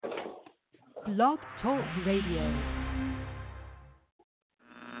Blog Talk Radio.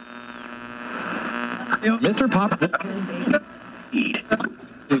 Mr. Pop. The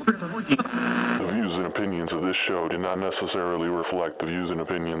views and opinions of this show do not necessarily reflect the views and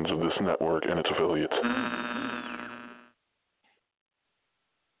opinions of this network and its affiliates.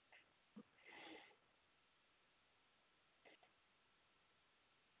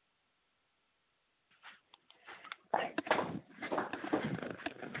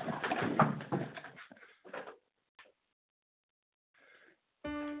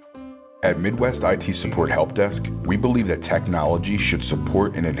 At Midwest IT Support Help Desk, we believe that technology should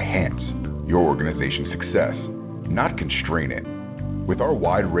support and enhance your organization's success, not constrain it. With our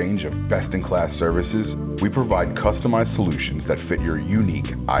wide range of best-in-class services, we provide customized solutions that fit your unique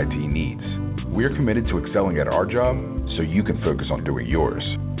IT needs. We are committed to excelling at our job so you can focus on doing yours.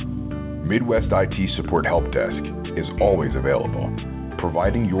 Midwest IT Support Help Desk is always available,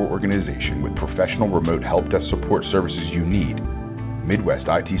 providing your organization with professional remote help desk support services you need. Midwest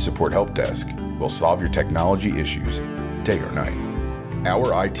IT Support Help Desk will solve your technology issues day or night.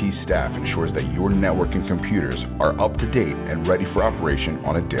 Our IT staff ensures that your network and computers are up to date and ready for operation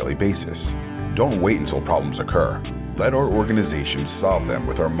on a daily basis. Don't wait until problems occur. Let our organization solve them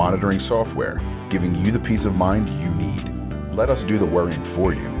with our monitoring software, giving you the peace of mind you need. Let us do the worrying for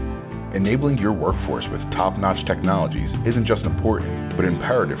you. Enabling your workforce with top-notch technologies isn't just important, but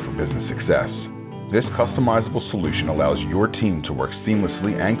imperative for business success. This customizable solution allows your team to work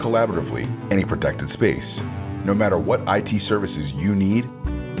seamlessly and collaboratively in a protected space. No matter what IT services you need,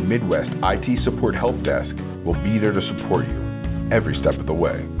 Midwest IT Support Help Desk will be there to support you every step of the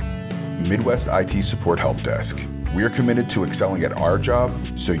way. Midwest IT Support Help Desk. We are committed to excelling at our job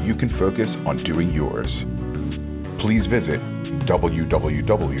so you can focus on doing yours. Please visit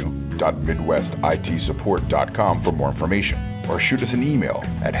www.midwestitsupport.com for more information, or shoot us an email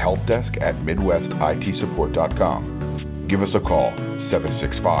at helpdesk@midwestitsupport.com. Give us a call,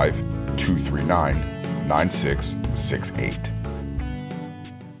 765-239-9668.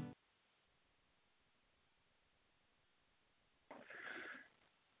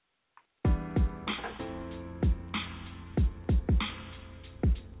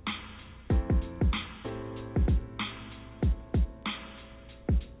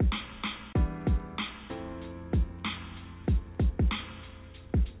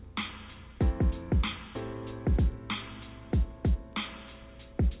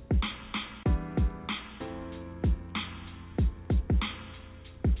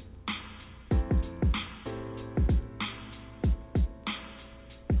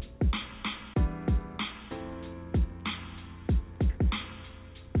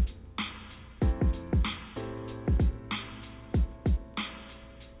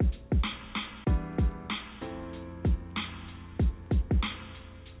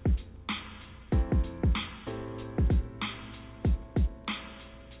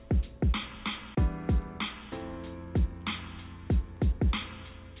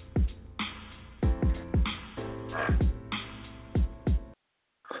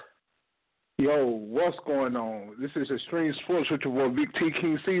 Yo, what's going on? This is Extreme Sports with your boy Big T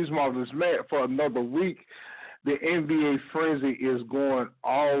King Cees, Marvelous Matt, for another week. The NBA frenzy is going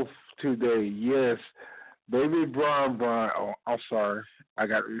off today. Yes, baby Brian. Oh, I'm sorry, I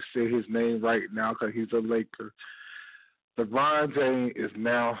got to say his name right now because he's a Laker. LeBron James is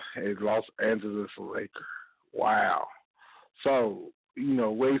now a Los Angeles Laker. Wow. So,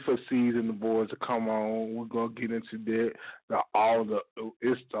 wait for Cees and the boys to come on. We're going to get into that.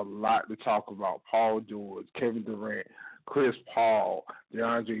 It's a lot to talk about. Paul George, Kevin Durant, Chris Paul,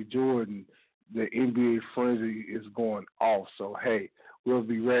 DeAndre Jordan. The NBA frenzy is going off. So, hey, we'll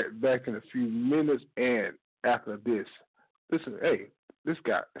be right back in a few minutes. And after this, listen, hey, this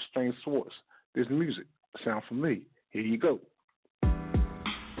guy, Extreme Sports, this music sound familiar. Here you go.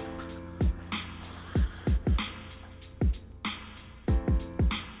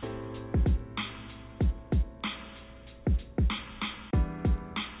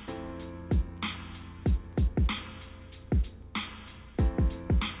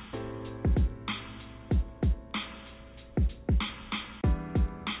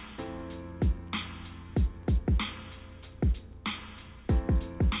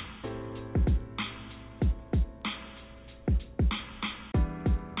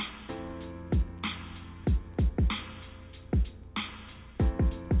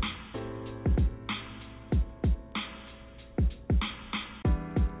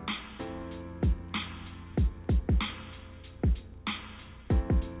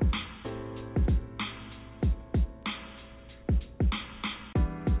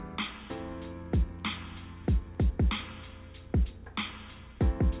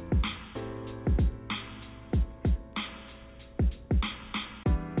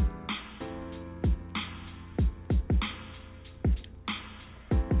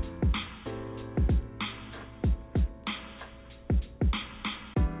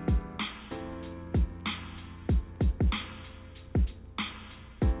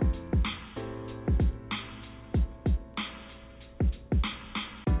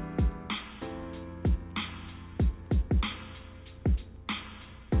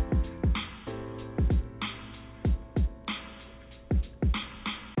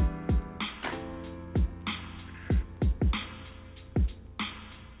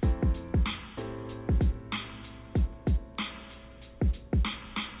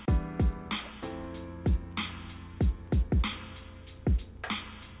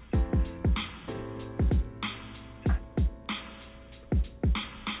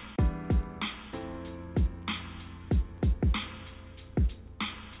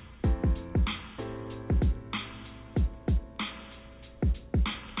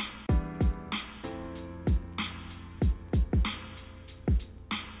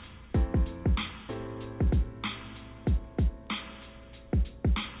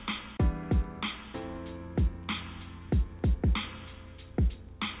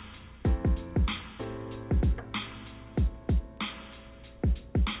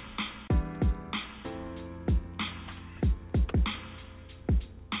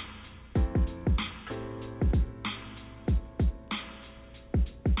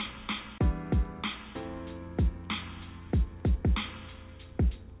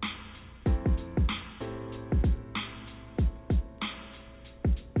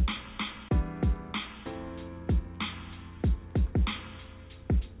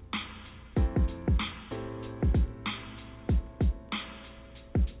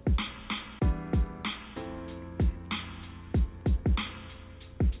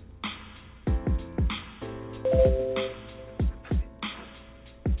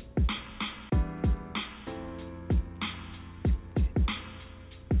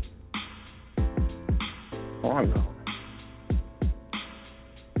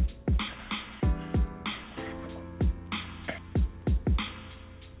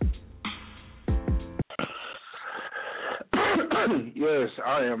 Yes,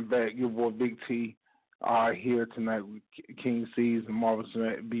 I am back. Your boy Big T here tonight with King Cees and Marvelous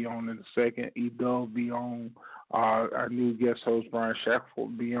Matt be on in a second. E-Dub be on. Our new guest host Brian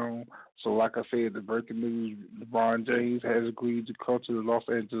Shackelford be on. So like I said, the breaking news, LeBron James has agreed to come to the Los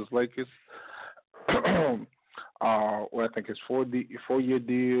Angeles Lakers. I think it's 4-year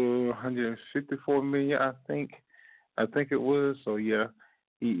deal, $154 million, I think it was. So yeah,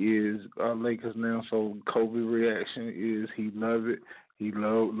 he is Lakers now. So Kobe reaction is he love it. He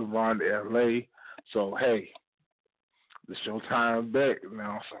loved LeBron to LA. So hey, it's your time back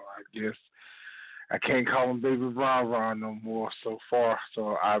now. So I guess I can't call him Baby Ron no more so far.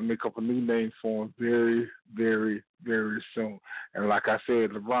 So I'll make up a new name for him very, very, very soon. And like I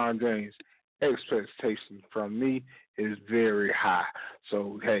said, LeBron James, expectation from me is very high.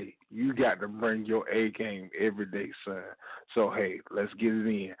 So, hey, you got to bring your A game every day, son. So, hey, let's get it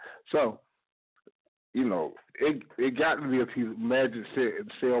in. So, you know, it got to be a piece. Magic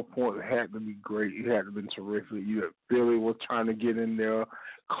sell point had to be great. It had to be terrific. Philly was trying to get in there.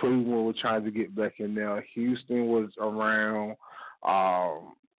 Cleveland was trying to get back in there. Houston was around.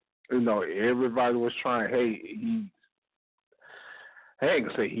 You know, everybody was trying. Hey, I ain't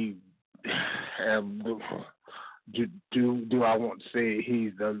gonna say he. Do I want to say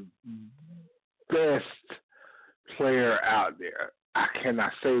he's the best player out there? I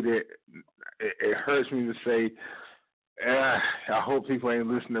cannot say that. It hurts me to say. I hope people ain't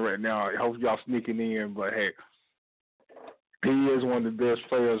listening right now. I hope y'all sneaking in, but hey, he is one of the best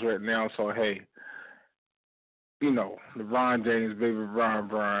players right now. So hey, you know, LeBron James, Baby Brian,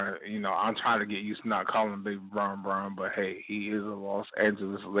 you know, I'm trying to get used to not calling him Baby Brian, but hey, he is a Los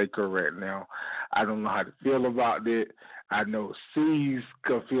Angeles Laker right now. I don't know how to feel about that. I know Cees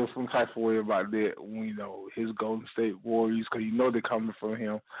could feel some type of way about that when, you know, his Golden State Warriors, because you know they're coming from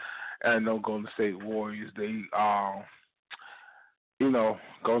him. And I know Golden State Warriors, they, you know,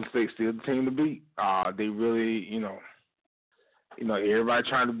 Golden State's still the team to beat. They really, you know, everybody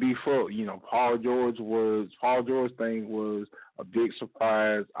trying to be full. You know, Paul George thing was a big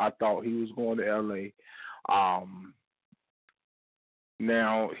surprise. I thought he was going to LA.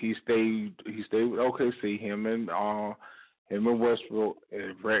 Now he stayed with OKC. Him and Westbrook.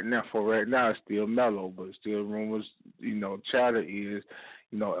 And right now, it's still Melo, but still rumors. You know, chatter is,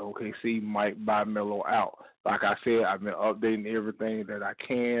 you know, OKC might buy Melo out. Like I said, I've been updating everything that I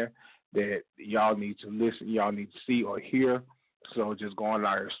can that y'all need to listen, y'all need to see or hear. So just go on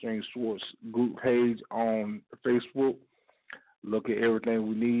our Extreme Sports group page on Facebook. Look at everything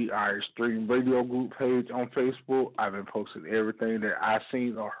we need. Our Extreme Radio group page on Facebook. I've been posting everything that I've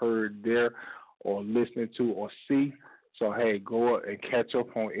seen or heard there or listening to or see. So, hey, go up and catch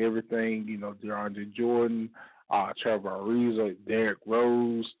up on everything. You know, DeAndre Jordan, Trevor Ariza, Derrick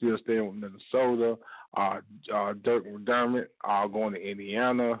Rose, still staying with Minnesota, Dirk McDermott going to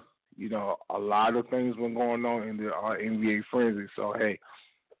Indiana. You know, a lot of things been going on in the NBA frenzy. So, hey,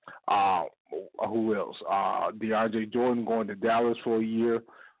 who else? DeAndre Jordan going to Dallas for a year.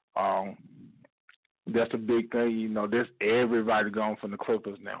 That's a big thing. You know, there's everybody gone from the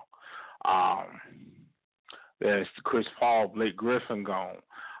Clippers now. There's Chris Paul, Blake Griffin gone.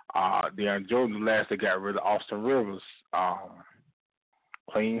 DeAndre Jordan, the last they got rid of Austin Rivers.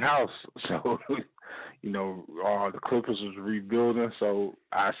 Clean house. So, you know, the Clippers was rebuilding, so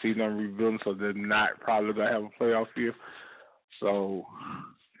I see them rebuilding, so they're not probably going to have a playoff year. So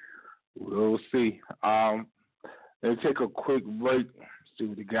we'll see. Let's take a quick break, see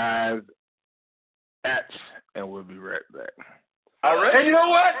what the guys at, and we'll be right back. All right. And you know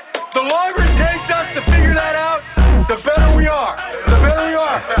what? The longer it takes us to figure that out, the better we are.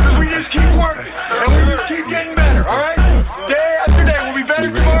 Because we just keep working, and we just keep getting better, all right? Day after day, we'll be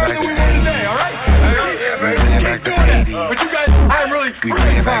better tomorrow than we were today, all right? Keep doing that. But you guys, I'm really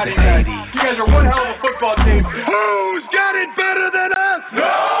freaking proud of you guys. You guys are one hell of a football team. Who's got it better than us?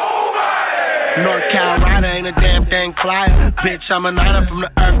 Nobody! North Carolina ain't a damn thing flyer. Bitch, I'm a niner from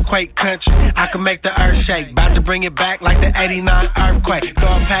the earthquake country. I can make the earth shake. About to bring it back like the 89 earthquake.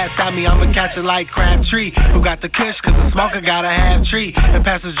 Throw a pass at me, I'ma catch it like Crabtree. Who got the kush, cause the smoker gotta have tree. And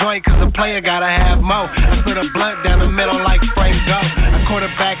pass the joint, cause the player gotta have mo. I split a blunt down the middle like spray go. I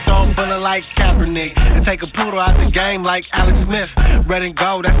quarterback don't bullet like Kaepernick. And take a poodle out the game like Alex Smith. Red and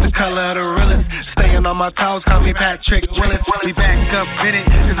gold, that's the color of the realest. Staying on my toes, call me Patrick Willis. We back up in it,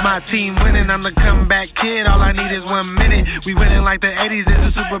 it's my team winning. I'm the comeback kid, all I need is 1 minute. We winning like the 80s,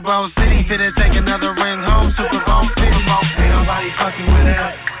 it's a Super Bowl city. Finna take another ring home, Super Bowl 50. Ain't nobody fucking with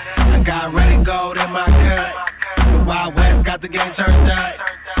us. I got red and gold in my cut. The Wild West got the game turned up.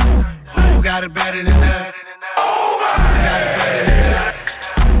 Who got it better than us? Who got it better than us?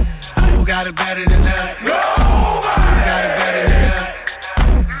 Who got it better than us? Who got it better than us?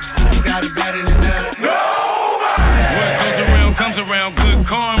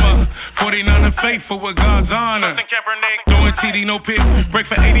 49er faithful with God's honor. Throwing TD, no pick. Break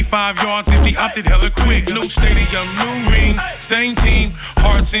for 85 yards if he opted hella quick. New stadium, new ring, same team.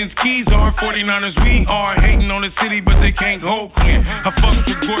 Hearts and Keys are 49ers, we are. Hating on the city, but they can't go win. I fucked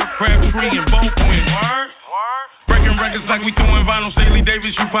with Gort, Crabtree, and both win. Breaking records like we throwing vinyl. Staley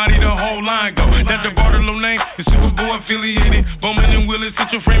Davis, you body the whole line go. That's the Bartolo name, the Super Bowl affiliated. Bowman and Willis,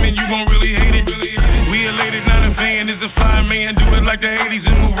 hit your frame and you gon' really hate it. We elated, not a fan, is a fly man. Do it like the 80s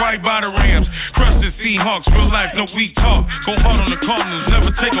and move right by the Rams. Crush the Seahawks, real life, no weak talk. Go hard on the Cardinals,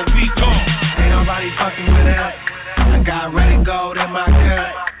 never take a week off. Ain't nobody fucking with us. I got ready gold in my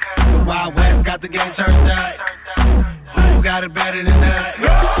cut. The Wild West got the game turned up. Who got it better than us? Who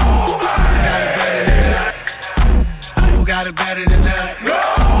got it better than us? Who got it better than us?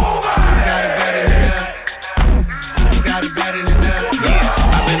 Who got it better than us? Who got it better than us?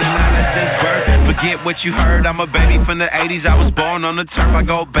 Yeah, I've been an honest since birth. Forget what you heard, I'm a baby from the 80s. I was born on the turf, I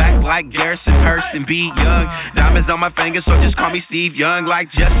go back like Garrison Hurst and B. Young. Diamonds on my fingers, so just call me Steve Young.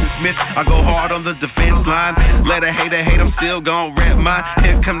 Like Justin Smith, I go hard on the defense line. Let a hater hate, I'm still gon' rep mine.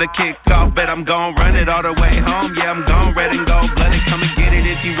 Here come the kickoff, bet I'm gon' run it all the way home. Yeah, I'm gon' red and gold blooded, come and get it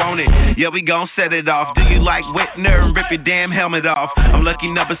if you want it. Yeah, we gon' set it off. Do you like Whitner and rip your damn helmet off? I'm lucky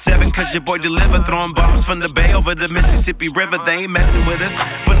number 7, cause your boy deliver. Throwing bombs from the bay over the Mississippi River. They ain't messing with us.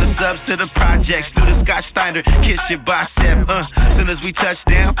 From the subs to the projects, through the Scott Steiner, kiss your bicep. Soon as we touch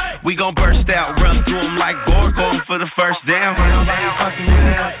down, we gon' burst out. Run through them like Borg, going for the first down. Nobody fucking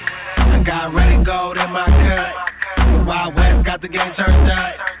with us. I got ready gold in my cut. The Wild West got the game turned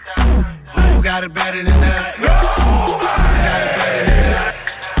up. Who got it better than us? Who got it better than us?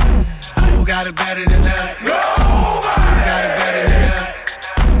 Who got it better than us? Who got it better than us?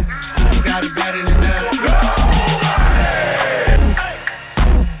 Who got it better than us?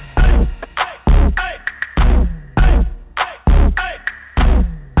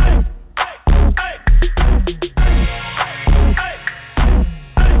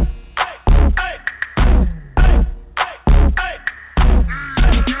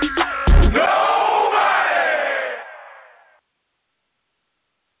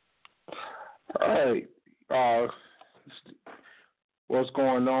 What's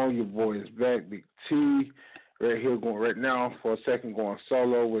going on? Your boy is back, Big T. Right here, going right now for a second, going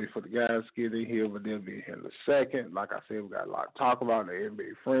solo. Waiting for the guys to get in here, but they'll be here in a second. Like I said, we got a lot to talk about. The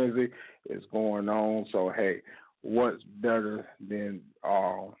NBA frenzy is going on. So hey, what's better than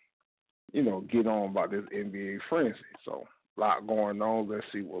get on about this NBA frenzy? So a lot going on. Let's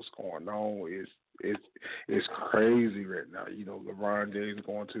see what's going on. It's crazy right now. You know, LeBron James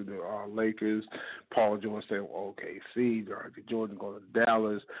going to the Lakers. Paul George staying with OKC. Jordan going to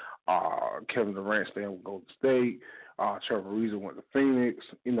Dallas. Kevin Durant staying with Golden State. Trevor Ariza went to Phoenix.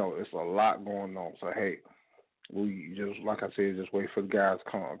 You know, it's a lot going on. So, hey, we just, like I said, just wait for the guys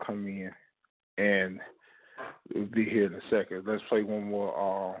to come in, and we'll be here in a second. Let's play one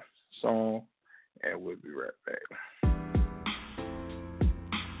more song, and we'll be right back.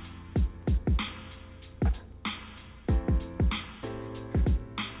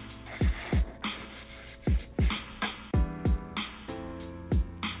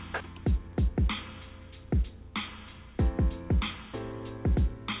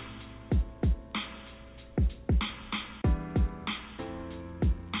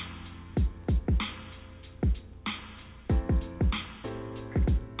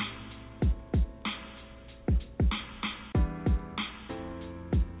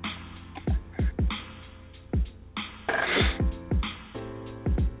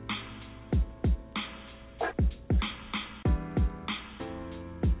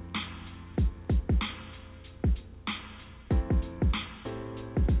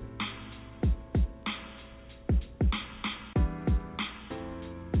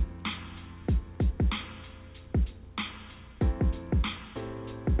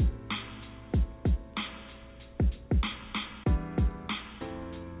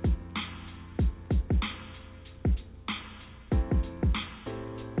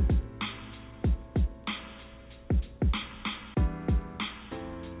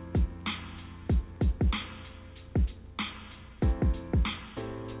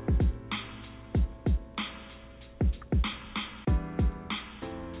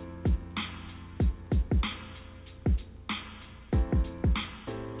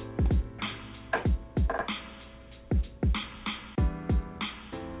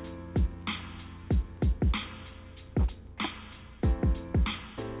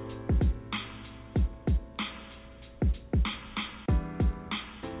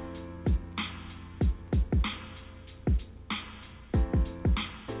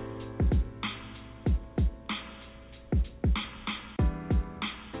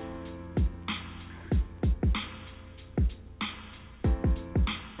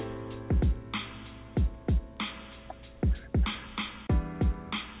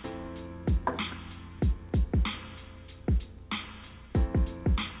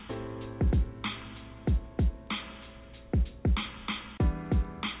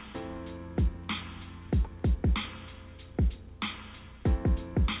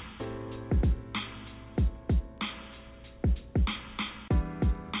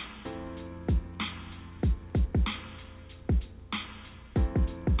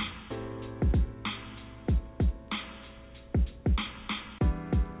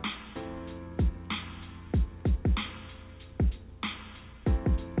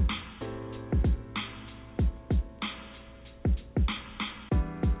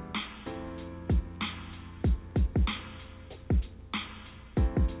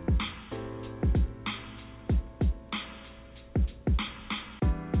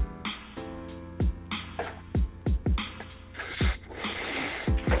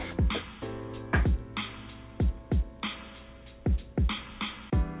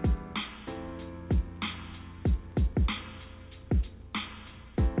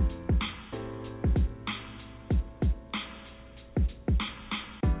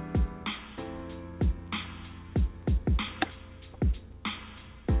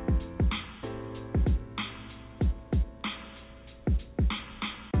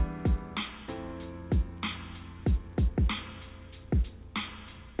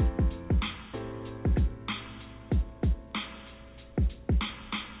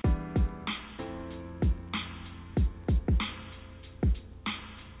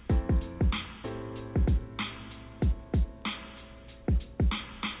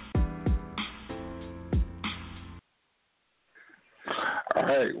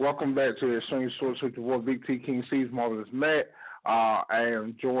 Hey, welcome back to Extremesportsw with your boy Big T King Cees, Marvelous Matt. I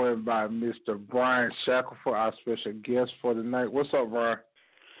am joined by Mr. Brian Shackelford, our special guest for the night. What's up, Brian?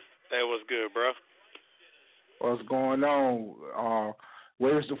 Hey, what's good, bro? What's going on?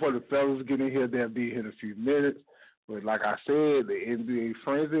 Waiting for the fellas to get in here. They'll be here in a few minutes. But like I said, the NBA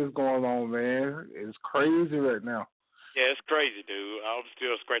frenzy is going on, man. It's crazy right now. Yeah, it's crazy, dude. I'm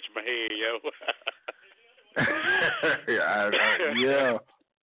still scratching my head, yo. Yeah.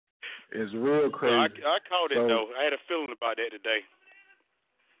 It's real crazy. I caught it, though. I had a feeling about that today.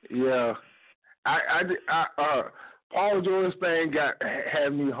 Yeah. Paul George thing had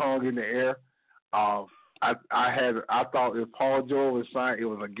me hung in the air. I thought if Paul George was signed, it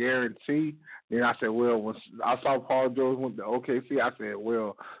was a guarantee. Then I said, well, when I saw Paul George went to OKC, I said,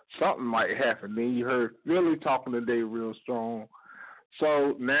 well, something might happen. Then you heard Philly talking today real strong.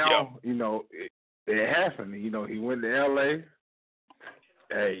 So now, it happened. He went to L.A.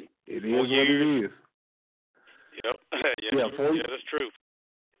 Hey, it is what it is. Yep. That's true.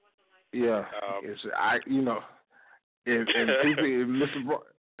 Yeah.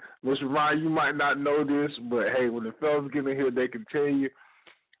 Mr. Ryan, you might not know this, but hey, when the fellas get in here, they can tell you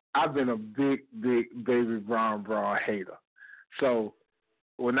I've been a big Baby Brown hater. So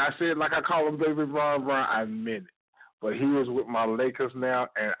when I said, like I call him Baby Brown, I meant it. But he was with my Lakers now,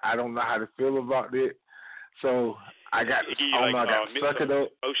 and I don't know how to feel about it. So I got to suck it up.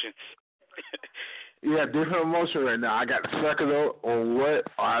 Yeah, different emotion right now. I got to suck it up or what?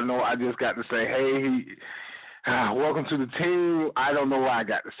 Or I know I just got to say, hey, welcome to the team. I don't know what I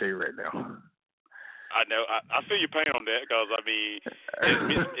got to say right now. I know. I feel your pain on that because, I mean,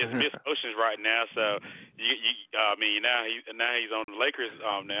 it's mixed emotions right now. So, now he's on the Lakers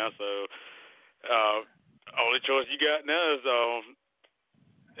now. So, only choice you got now is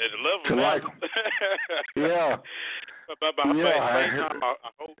at the level now. Yeah. But at the same time,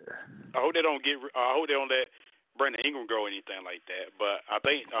 I hope they don't let Brandon Ingram go or anything like that. But I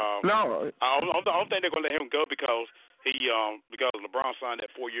think I don't think they're gonna let him go because LeBron signed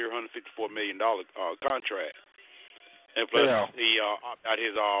that 4-year, $154 million contract, and plus he out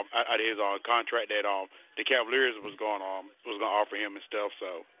his contract that the Cavaliers was gonna offer him and stuff.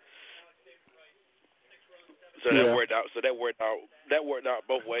 So that worked out. So that worked out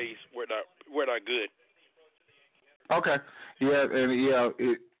both ways. Worked out good. Okay. Yeah, and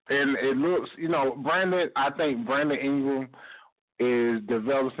it looks, Brandon. I think Brandon Ingram is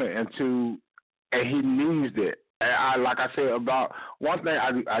developing into, and he needs it. And like I said, about one thing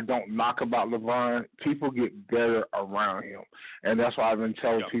I don't knock about LeBron, people get better around him, and that's why I've been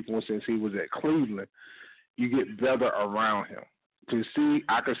telling people since he was at Cleveland, you get better around him.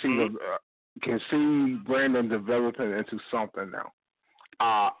 I can see Brandon developing into something now.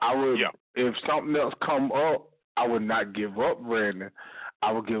 I would, if something else come up, I would not give up Brandon.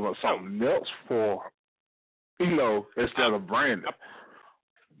 I would give up something else for, instead of Brandon.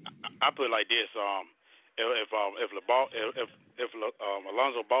 I put it like this: if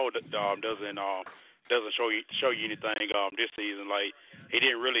Alonzo Ball doesn't show you anything this season, like he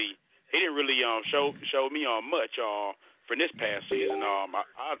didn't really show me much for this past season.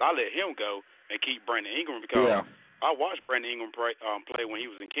 I let him go and keep Brandon Ingram because I watched Brandon Ingram play when he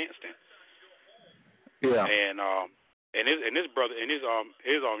was in Kingston. Yeah. And his brother and his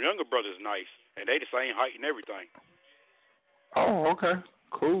younger brother is nice, and they the same height and everything. Oh, okay,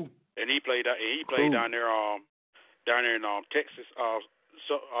 cool. And he played down there in Texas,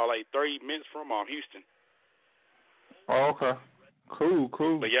 like 30 minutes from Houston. Oh, okay, cool.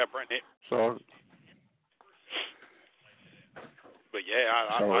 But yeah, Brandon. But yeah,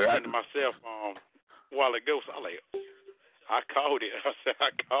 I said to myself a while ago, so I called it. I said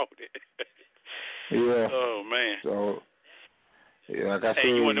I called it. Yeah. Oh man. So yeah, like I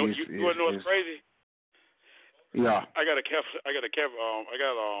said, you wanna know what's crazy? Yeah. I got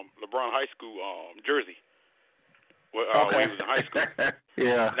LeBron high school jersey. When he was in high school.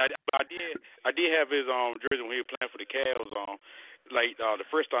 Yeah. And I did have his jersey when he was playing for the Cavs. Like the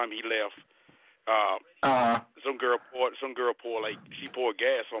first time he left, some girl poured like she poured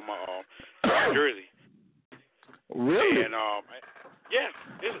gas on my jersey. Really? And I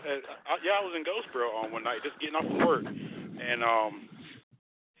was in Goldsboro one night just getting off from work, and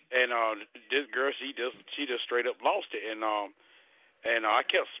this girl she just straight up lost it, and I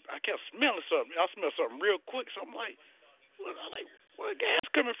kept smelling something. I smelled something real quick, so I'm like, where gas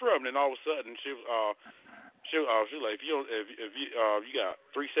coming from? And all of a sudden she was like, if you got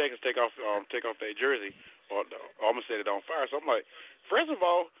 3 seconds, take off that jersey, or I'm gonna set it on fire. So I'm like, first of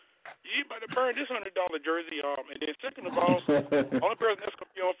all, you about to burn this $100 jersey, and then second of all, only person that's gonna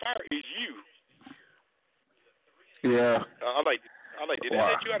be on fire is you. Yeah. I I like, did they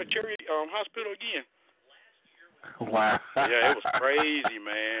let you out of Cherry Hospital again? Wow. Yeah, it was crazy,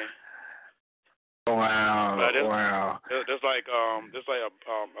 man. Wow. Wow. Just like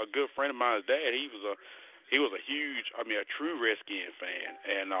a good friend of mine's dad. He was a huge, a true Redskin fan,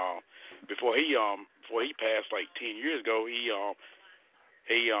 and before he passed like 10 years ago, he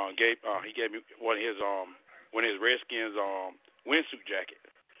gave me one of his Redskins windsuit jacket,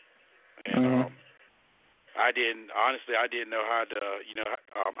 and I didn't know how to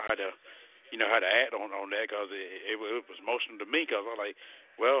act on that, because it was emotional to me, because I was like,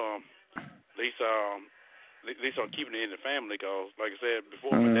 well, at least I'm keeping it in the family, because like I said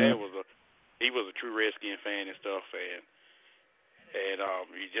before, my dad was a true Redskin fan and stuff, and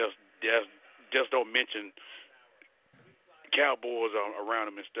you just don't mention Cowboys around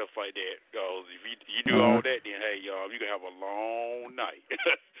him and stuff like that, because if you do all that, then hey, y'all, you can have a long night.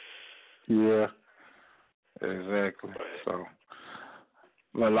 Yeah, exactly. So,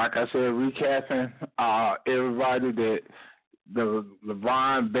 but like I said, recapping, everybody that the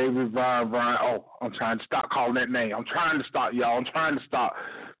LeBron, baby Brian. Oh, I'm trying to stop calling that name. I'm trying to stop, y'all. I'm trying to stop.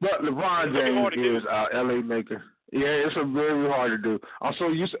 But LeBron James is LA Maker. Yeah, it's very hard to do. I'm so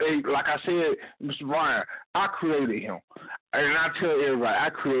used to, like I said, Mr. Brian, I created him. And I tell everybody, I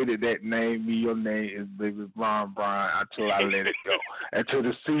created that name. Your name is Baby Brian until I let it go. Until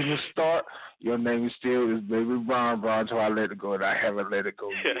the season start, your name is still is Baby Brian until I let it go, and I haven't let it go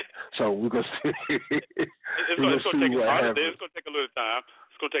yet. So we're going to see. It's going to take a little time. It's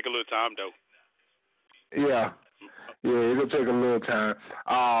going to take a little time, though. Yeah. Yeah, it'll take a little time.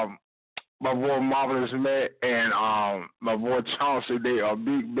 My boy Marvelous Matt and my boy Chauncey, they are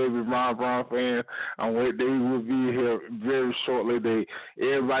big Baby Brown fans, and they will be here very shortly.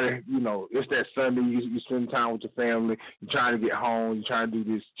 Everybody, it's that Sunday, you spend time with your family, you're trying to get home, you're trying to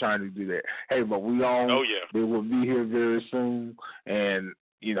do this, trying to do that. Hey, but we on. Oh, yeah. They will be here very soon, and,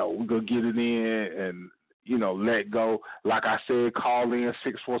 we're going to get it in and, let go. Like I said, call in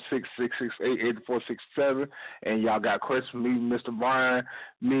 646-668-8467, and y'all got questions for me, Mr. Brian,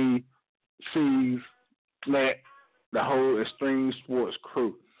 me, Cees, Matt, the whole Extreme Sports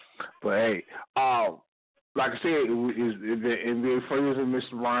crew. But hey, like I said, the NBA Friends and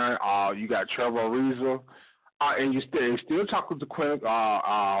Mr. Ryan. You got Trevor Ariza, and you still talking to Quinn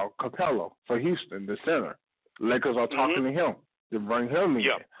Capello for Houston, the center. Lakers are talking to him to bring him in.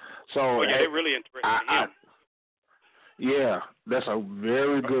 Yep. So they're really interested in him. Yeah, that's a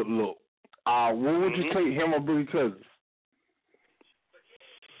very good look. What would you take, him or Billy Cousins?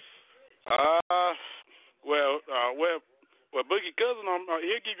 Well, Boogie Cousin,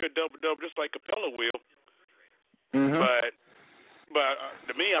 he'll give you a double just like Capella will. But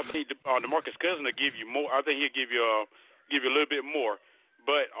to me, I think DeMarcus Cousins will give you more. I think he'll give you a little bit more.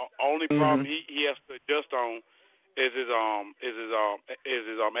 But only problem he has to adjust on is his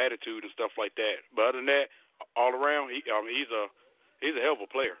attitude and stuff like that. But other than that, all around, he's a hell of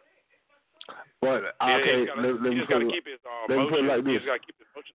a player. But okay, he just got to keep his motion. Like he just got to keep his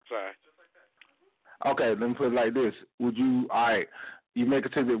motion aside. Okay, let me put it like this. Would you, you make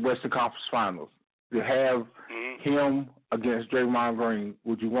it to the Western Conference Finals. To have him against Draymond Green,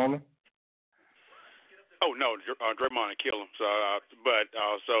 would you want him? Oh, no, Draymond would kill him.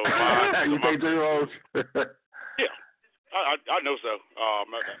 You think Draymond? Yeah, I know so.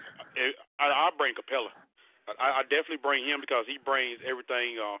 I'll bring Capella. I definitely bring him because he brings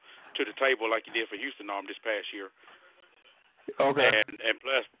everything to the table like he did for Houston this past year. Okay. And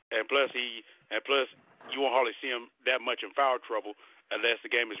plus you won't hardly see him that much in foul trouble unless the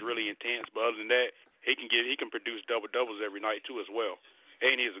game is really intense. But other than that, he can produce doubles every night too as well.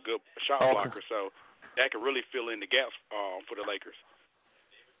 And he's a good shot blocker, so that can really fill in the gaps for the Lakers.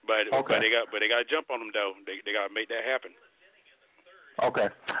 But they got to jump on him though. They got to make that happen. Okay.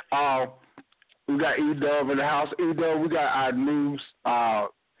 We got E-Dub in the house. E-Dub, we got our news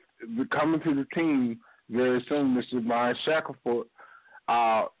coming to the team very soon, Mr. Brian Shackelford.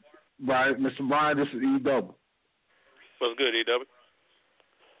 Mr. Brian, this is E-Double. What's good, E-Double?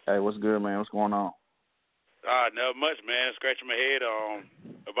 Hey, what's good, man? What's going on? Not much, man. Scratching my head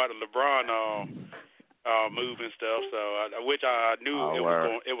about the LeBron move and stuff. So, which I knew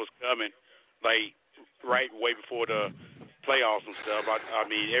it was coming, like right way before the playoffs and stuff. I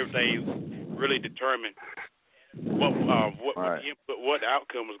mean, everything really determined what the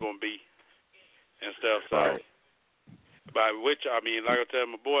outcome was going to be and stuff. So. Right. By which I mean, like I tell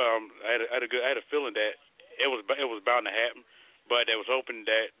my boy, I had a feeling that it was bound to happen, but they was hoping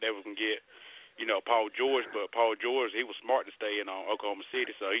that they was gonna get, Paul George. But Paul George, he was smart to stay in Oklahoma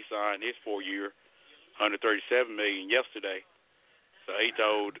City, so he signed his 4-year, $137 million yesterday. So he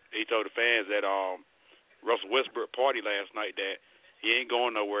told the fans that Russell Westbrook party last night that he ain't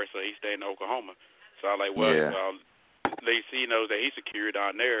going nowhere, so he's staying in Oklahoma. So I was like, well, at least he knows that he's secure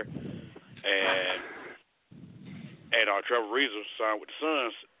down there. And Trevor Ariza signed with the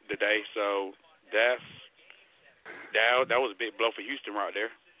Suns today, so that was a big blow for Houston right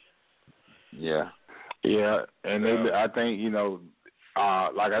there. Yeah, and I think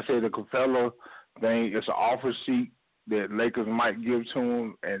like I said, the Capella thing, it's an offer sheet that Lakers might give to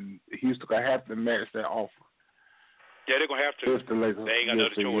him, and Houston gonna have to match that offer. Yeah, they're gonna have to. If the Lakers, they ain't got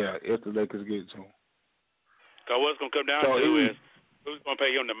another choice. Yeah, if the Lakers get to him. Because what's gonna come down to is who's gonna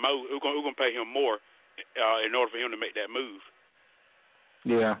pay him the most? Who's gonna pay him more in order for him to make that move?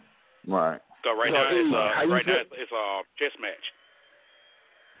 Yeah, right. So right now it's a chess match.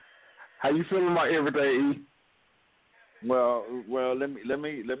 How you feeling about everything, E? Well, let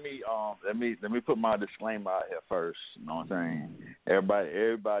me put my disclaimer out here first. You know what I'm saying?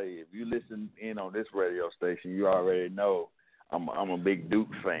 Everybody, if you listen in on this radio station, you already know I'm a big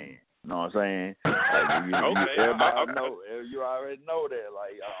Duke fan. You know what I'm saying? Everybody know. You already know that.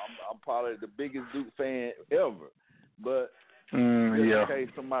 Like I'm probably the biggest Duke fan ever. But in case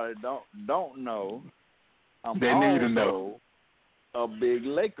somebody don't know, I'm also a big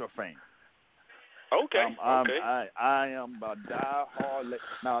Laker fan. Okay. I am a diehard.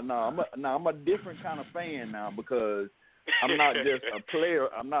 I'm a different kind of fan now because I'm not just a player.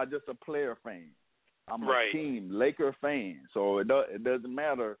 I'm not just a player fan. I'm a team Laker fan. So it doesn't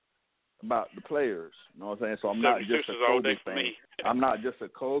matter about the players. You know what I'm saying? So I'm not just a Kobe fan. I'm not just a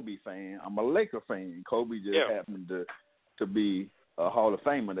Kobe fan. I'm a Laker fan. Kobe just happened to be a Hall of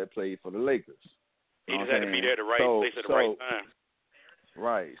Famer that played for the Lakers. He just had to be there at the right place at the right time.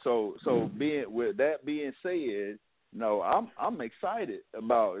 Right. So with that being said, I'm excited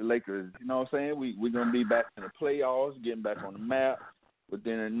about the Lakers. You know what I'm saying? We're gonna be back in the playoffs, getting back on the map.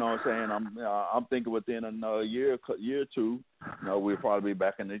 Within, you know what I'm saying? I'm thinking within another year or two, we'll probably be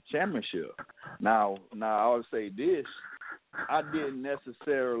back in the championship. Now I would say this: I didn't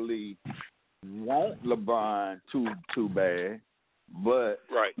necessarily want LeBron too bad, but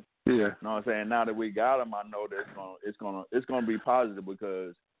yeah, you know what I'm saying? Now that we got him, I know that it's gonna be positive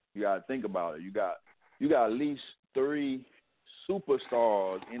because you got to think about it. You got at least 3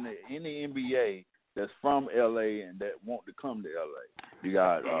 superstars in the NBA that's from LA and that want to come to LA. You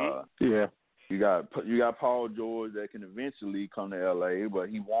got you got Paul George that can eventually come to LA, but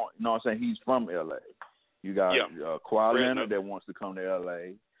he won't. You know what I'm saying? He's from LA. You got Kawhi Leonard that wants to come to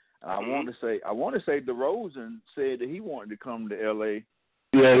LA. And I want to say DeRozan said that he wanted to come to LA.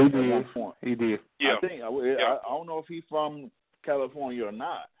 Yeah, he did. Yeah. I think I don't know if he's from California or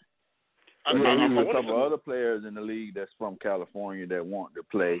not. There's a couple of other players in the league that's from California that want to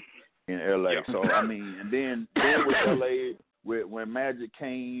play in LA. Yeah. So I mean, and then with LA, when Magic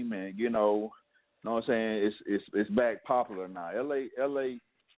came, and you know what I'm saying, it's back popular now. LA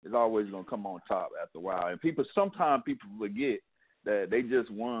is always gonna come on top after a while, and sometimes people forget that they just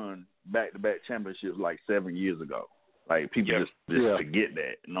won back-to-back championships like 7 years ago. Like people just forget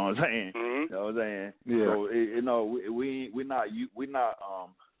that. You know what I'm saying? Mm-hmm. You know what I'm saying? Yeah. So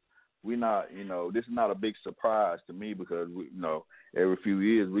we're not. This is not a big surprise to me because every few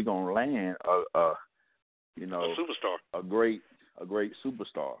years we're gonna land a superstar, a great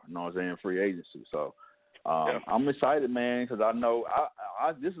superstar. You know what I'm saying? Free agency. So I'm excited, man, because I know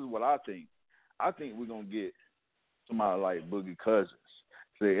I this is what I think. I think we're gonna get somebody like Boogie Cousins.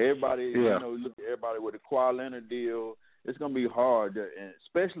 See, everybody, look at everybody with the Kawhi Leonard deal. It's gonna be hard, and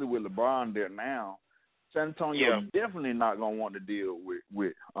especially with LeBron there now. San Antonio definitely not gonna want to deal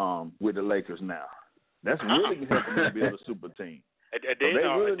with the Lakers now. That's really helping them build a super team. And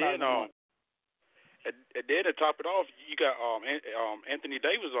then to top it off, you got Anthony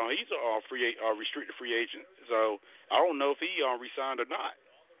Davis on. He's a restricted free agent. So I don't know if he resigned or not.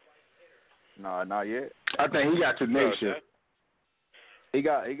 No, not yet. I think he got to next year. He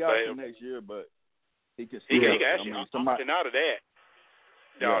got to next year, but he can still. He actually opted out of that.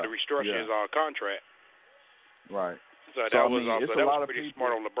 The restructure his contract. Right. So that was pretty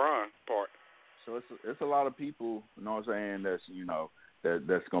smart on LeBron's part. So it's a lot of people, you know what I'm saying,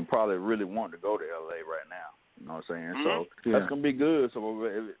 that's gonna probably really want to go to LA right now. You know what I'm saying? Mm-hmm. So that's gonna be good. So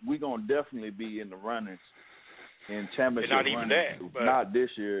we're gonna definitely be in the runnings in championship. Not even that. But not this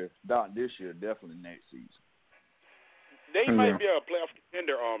year. Not this year. Definitely next season. They might be a playoff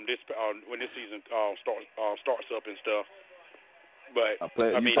contender when this season starts up and stuff. But that's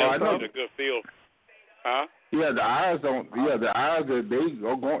a good feel. Huh? Yeah, the eyes don't. Yeah, the eyes are they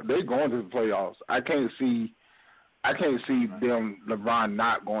going to the playoffs. I can't see them LeBron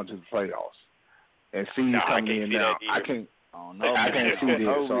not going to the playoffs. And Cees coming in now. I don't know. I can't see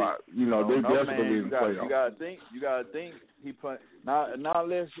this. So this definitely in the playoffs. You gotta think. He play now.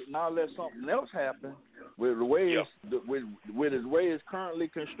 Let's something else happen. With the way with his way it's currently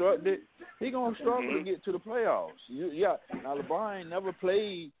constructed, he gonna struggle to get to the playoffs. Now LeBron ain't never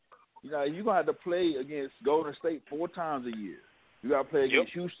played. You gonna have to play against Golden State 4 times a year. You gotta play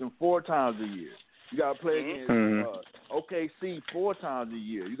against Houston 4 times a year. You gotta play against OKC 4 times a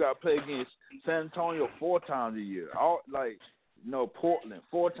year. You gotta play against San Antonio 4 times a year. Portland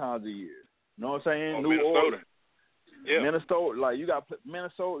 4 times a year. You know what I'm saying? New Orleans. Yeah. Minnesota, you got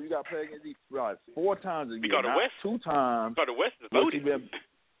Minnesota. You got to play against these 4 times a year. Because the West, 2 times. Because the West is loaded.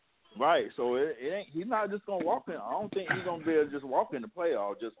 Right. So it ain't. He's not just gonna walk in. I don't think he's gonna be able to just walk in the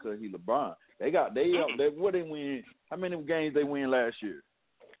playoffs just because he's LeBron. They what they win? How many games they win last year?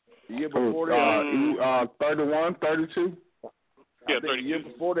 The year before that, 31, 32. Yeah, the year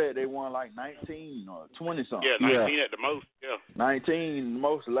before that they won like 19 or 20 something. Yeah, 19 at the most. Yeah. 19 the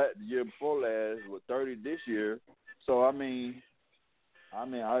most the year before last with 30 this year. So I mean,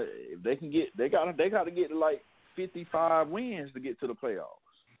 if they can get, they got to get to like 55 wins to get to the playoffs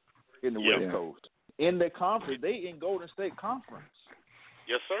in the West Coast. In the conference, they in Golden State Conference.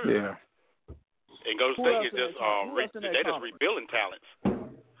 Yes, sir. Yeah. And Golden State is just they just rebuilding talents.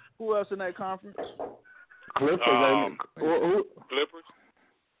 Who else in that conference? Clippers. Clippers.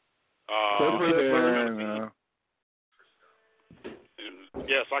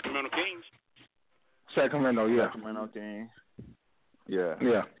 Sacramento Kings. Sacramento Kings. Yeah.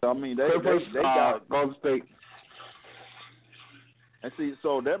 Yeah. So, I mean, they got Golden State. And see,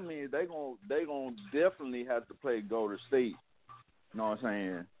 so that means they gonna definitely have to play Golden State. You know what I'm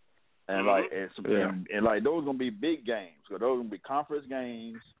saying? And and like those gonna be big games. So those gonna be conference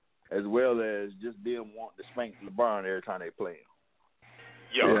games as well as just them wanting to spank LeBron every time they play him.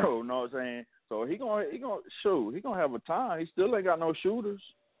 Yeah. So, you know what I'm saying? So he gonna have a time. He still ain't got no shooters.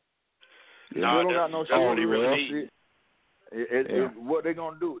 He still don't got no shooters. What they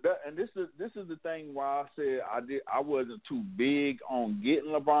gonna do? This is the thing why I said I wasn't too big on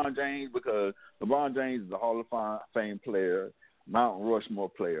getting LeBron James, because LeBron James is a Hall of Fame player, Mount Rushmore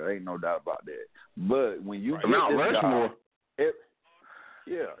player. Ain't no doubt about that. But when you get Mount this Rushmore, guy,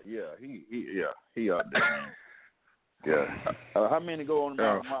 he up there. Man. Yeah. How many go on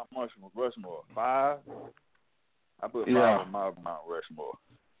Mount Rushmore? 5. I put 5 on Mount Rushmore.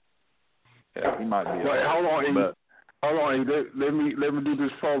 Yeah, he might be. Wait, hold on. Let me do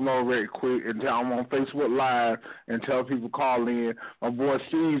this promo real quick, and I'm on Facebook Live and tell people call in. My boy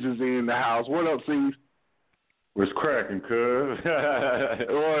Cees is in the house. What up, Cees? What's cracking, cuz?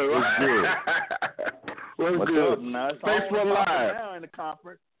 What's good? What's good? Up, now? Facebook Live now in the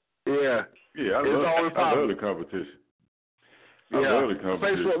conference. Yeah. Yeah, I love the competition. I love the competition.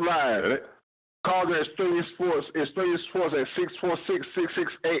 Facebook Live. Call the Extreme Sports at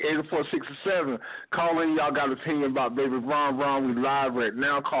 646-668-8467. Call in. Y'all got an opinion about Baby Ron. We live right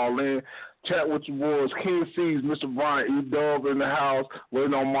now. Call in. Chat with your boys. King Cees, Mr. Brian E-Dub in the house.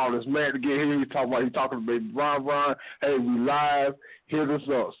 Waiting on Marvelous Matt to get here. He talking to Baby Ron. Hey, we live. Hit us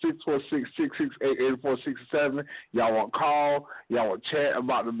up. 646-668-8467. Y'all want to call. Y'all want to chat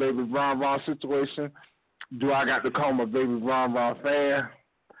about the Baby Ron situation. Do I got to call my Baby Ron fan?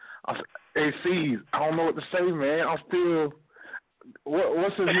 Hey, Cees, I don't know what to say, man. I'm still.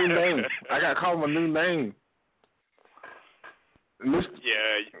 What's his new name? I got to call him a new name.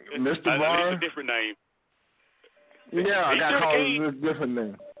 Mr. Barr. It's a different name. Yeah, I got to call him a different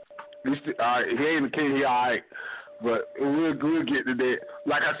name. He ain't a king. He all right. But we'll get to that.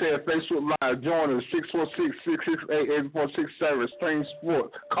 Like I said, Facebook Live, join us, 646-668-8467, Extreme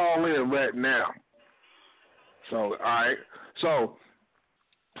Sports. Call in right now. So, all right. So,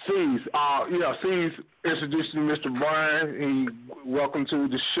 Cees, Cees introduced you to Mr. Brian. Welcome to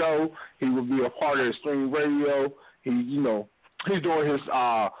the show. He will be a part of Extreme Radio. He's doing his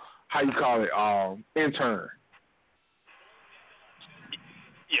intern.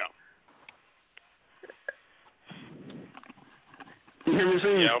 Yeah. You hear me,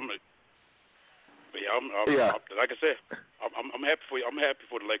 Cees? I'm like I said, I'm happy for you. I'm happy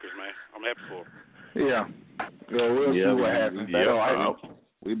for the Lakers, man. I'm happy for them. Yeah. We'll see what happens.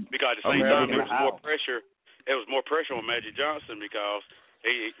 Because at the same time, there was more pressure. There was more pressure on Magic Johnson because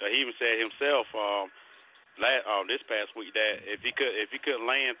he even said himself this past week that if he couldn't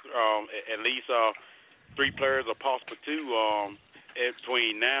land at least 3 players or possible 2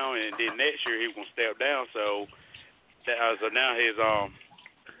 between now and then next year, he was gonna step down. So now he's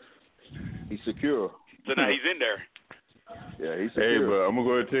secure. So now he's in there. Yeah, he's secure. Hey, but I'm gonna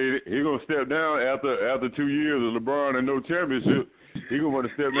go ahead and tell you, he's gonna step down after 2 years of LeBron and no championship. He gonna want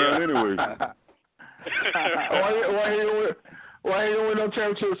to step down anyway. Why he win no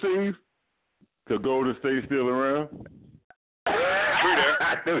championship, Steve? The Golden State still around? True there.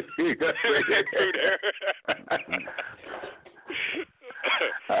 I knew he was gonna say that. True there.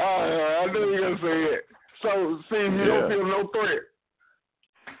 I knew he was gonna say it. So, Steve, you don't feel no threat.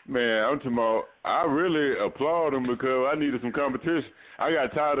 Man, I'm talking about, I really applaud him because I needed some competition. I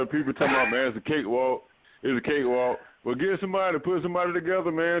got tired of people talking about, man, it's a cakewalk. It's a cakewalk. Well, get somebody, put somebody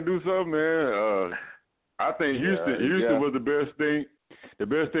together, man. Do something, man. I think Houston was the best thing. The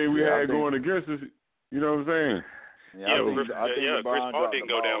best thing we had going against us. You know what I'm saying? I think Chris Paul didn't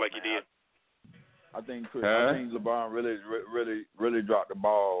go down like he did. I think LeBron really dropped the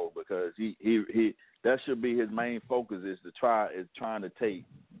ball because he that should be his main focus is trying to take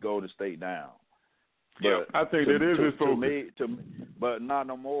Golden State down. But I think that is his focus. But not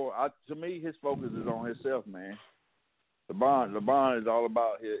no more. To me, his focus is on himself, man. LeBron is all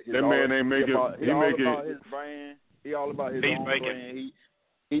about his. That man ain't making. He all about his brand. He all about his own brand.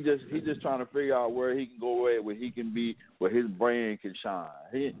 He just trying to figure out where he can go at, where he can be, where his brand can shine.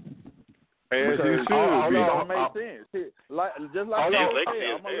 Don't make sense. Just like I'm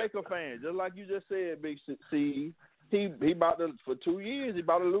a Laker fan. Just like you just said, Big C. He about to for 2 years. He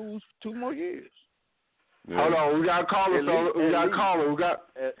about to lose 2 more years. Yeah. Hold on, we got a caller. Hold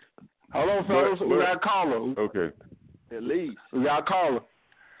on, fellas. We got a caller. Okay. At least we got a caller.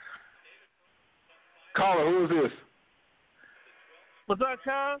 Caller, who is this? What's up,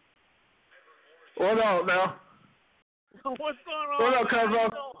 Cuz? What up, now? What's going on? What up, Cuz?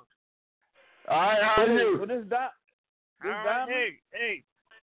 All right, how are you? Hey,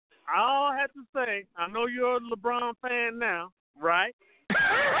 all I have to say, I know you're a LeBron fan now, right?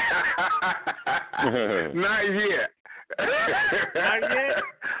 Not yet. Not yet?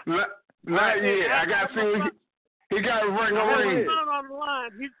 Not yet. I got to see. He got to bring a ring. On the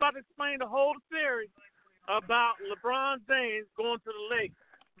line. He's about to explain the whole series about LeBron James going to the Lakers.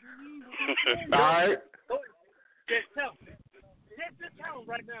 All right. Just tell him. Just tell him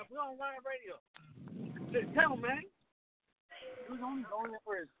right now. We're on live radio. Just tell him, man. He's only going there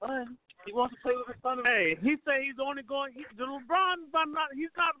for his fun. He wants to play with his son. Hey, he say he's only going. LeBron,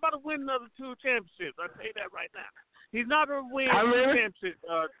 he's not about to win another 2 championships. I tell you that right now. He's not going to win 2 championships,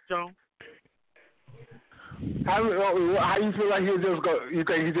 John. How you feel like you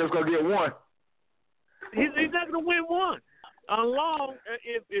think he's just gonna get one? He's not gonna win one.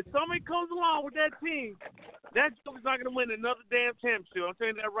 If somebody comes along with that team, that joker's not gonna win another damn championship. I'm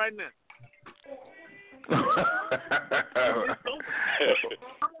telling you that right now.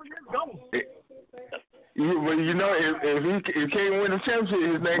 You know, if he can't win the championship,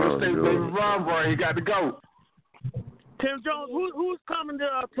 his name is Baby Ron Boy. He got to go. Tim Jones, who's coming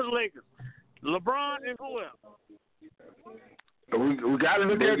to the Lakers? LeBron and who else? We got to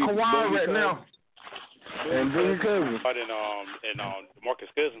look at Kawhi right now. And Boogie Cousins. And Marcus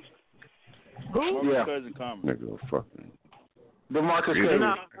Cousins. Who? Marcus Cousins coming. Nigga, fucking. DeMarcus Cousins.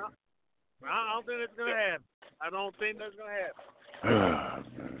 No, I don't think that's gonna happen. I don't think that's gonna happen.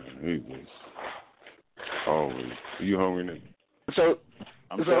 He was always. You hungry now? So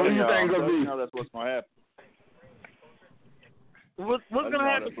what do you think gonna be? That's what's gonna happen. What's gonna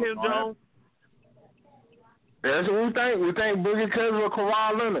happen, Tim Jones? That's what we think. We think Boogie Cousins or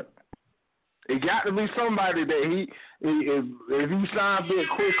Kawhi Leonard. It got to be somebody that if he signs big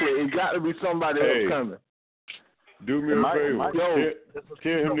quickly, it got to be somebody that's coming. Do me a favor.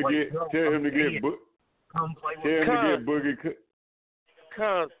 Tell him to get Boogie.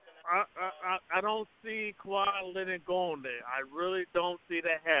 Cause I don't see Kawhi Leonard going there. I really don't see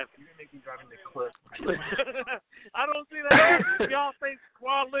that happening. I don't see that happening. Y'all think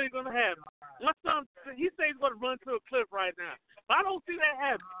Kawhi Leonard gonna happen? My son, he says he's gonna run to a cliff right now. But I don't see that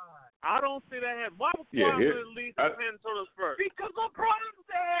happening. Why would Kawhi Leonard leave the San Antonio Spurs? Because LeBron is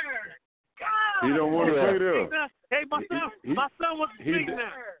there. God. He don't want to play there. Hey, my son wants to speak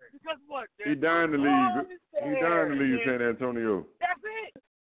now. Because what? He dying to leave. He dying to leave San Antonio. That's it.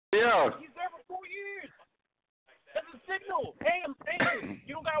 Yeah. He's there for 4 years. That's a signal. Hey, I'm staying.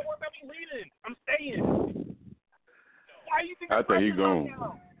 You don't gotta worry about me leaving. I'm staying. Why you think? I think he's gone.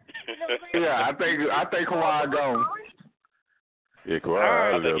 Yeah, I think Kawhi gone. Yeah, Kawhi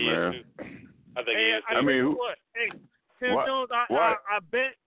out of there, man. I think he is. I mean, what? Hey, Tim Jones, I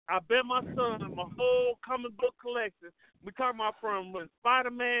bet my son my whole comic book collection. We talking about from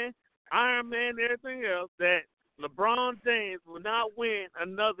Spider-Man, Iron Man, everything else that LeBron James will not win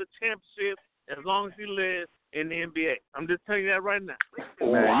another championship as long as he lives in the NBA. I'm just telling you that right now.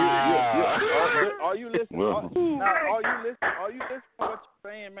 Man, are you listening? Are you listening to what you're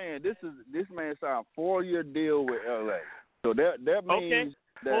saying, man? This man signed a 4-year deal with LA. So that means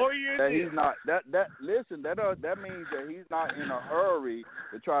that he's not that listen that means that he's not in a hurry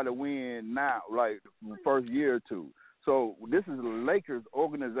to try to win now, like the first year or two. So this is the Lakers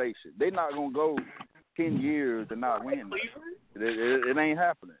organization. They're not gonna go 10 years and not win. It ain't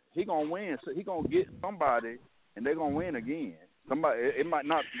happening. He gonna win. So he gonna get somebody, and they're gonna win again. Somebody. It might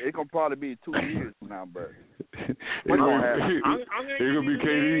not. It gonna probably be 2 years from now, but it's gonna be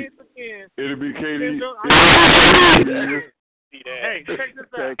KD. It'll be KD. Hey, check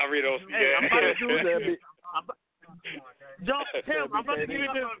this out. I read those. Hey, I'm about to do that. John, Tim, I'm about to give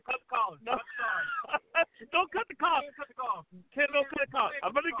you this. Cut the call. No. Don't cut the call. Tim, don't cut the call.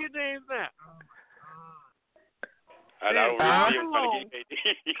 I'm about to get names now.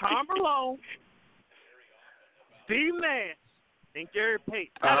 Tom Malone, Steve Nash, and Gary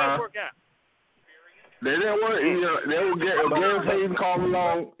Payton. How did that work out? They didn't work. They would get Gary Payton, Tom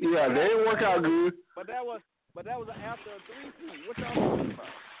Malone. Yeah, they didn't work out good. But that was after a 3-2. What y'all talking about?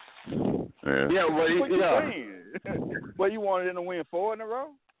 Yeah, Well, you wanted him to win 4 in a row?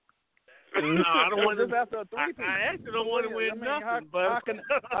 No, I don't want to. After a 3-2. I actually don't want to win nothing.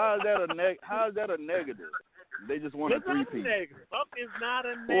 How is that a negative? They just want a 3-peat. It's not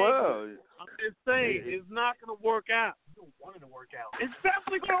a negative. Well, I'm just saying it's not going to work out. You don't want it to work out. It's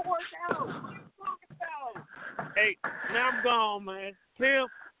definitely going to work out. What are you talking about? Hey, now I'm gone, man. Tim,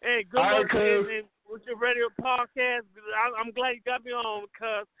 hey, good luck with your radio podcast. I'm glad you got me on,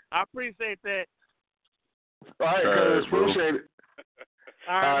 cuz. I appreciate that. All right, cuz. Appreciate it.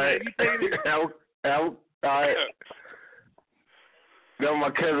 All right. You take it. All right. That was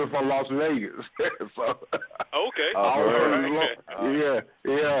my cousin from Las Vegas. So, okay. Yeah.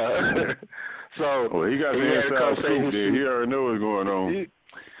 So he got the inside scoop there. He already knows what's going on.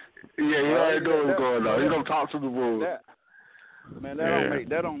 He already knows what's going on. He's gonna talk to the Bulls.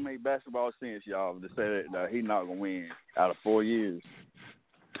 That don't make basketball sense, y'all, to say that he's not gonna win out of 4 years.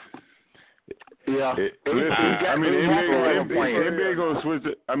 Yeah. NBA gonna switch.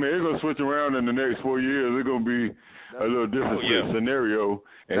 They're gonna switch around in the next 4 years. It's gonna be a little different scenario,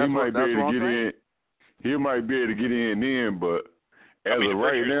 and he might be able to get in. He might be able to get in then, but as of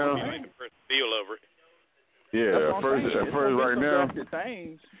right now, feel over it. Yeah, at first right now,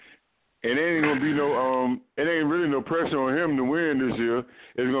 it ain't gonna be no it ain't really no pressure on him to win this year.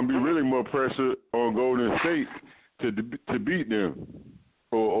 It's gonna be really more pressure on Golden State to beat them,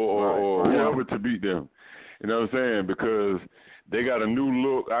 or whoever to beat them. You know what I'm saying? Because they got a new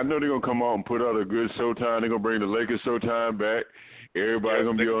look. I know they're gonna come out and put out a good showtime. They're gonna bring the Lakers showtime back. Everybody's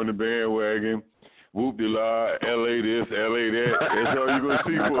gonna be on the bandwagon. Whoop-de-la, L.A. this, L.A. that. That's all you're going to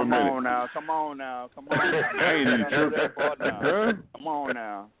see for a minute. Come on now. I ain't even tripping. Huh? Come on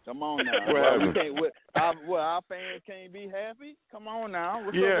now. Our fans can't be happy? Come on now. I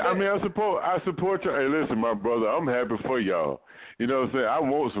support you. Hey, listen, my brother, I'm happy for y'all. You know what I'm saying? I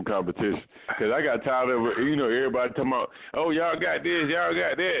want some competition because I got tired of it. You know, everybody talking about, oh, y'all got this, y'all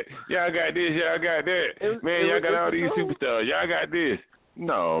got that, y'all got this, y'all got that. Y'all got all these superstars. Y'all got this.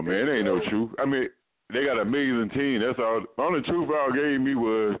 No, man, it ain't no truth. They got an amazing team. That's all. The only truth y'all gave me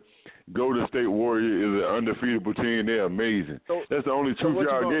was Golden State Warriors is an undefeatable team. They're amazing. That's the only truth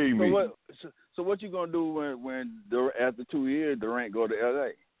y'all gave me. So what you gonna do when after 2 years Durant go to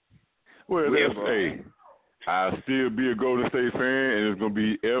LA? Well, I'll still be a Golden State fan, and it's gonna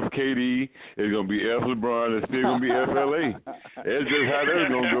be FKD. It's gonna be F LeBron. It's still gonna be FLA. That's just how that's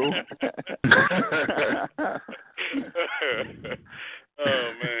gonna go.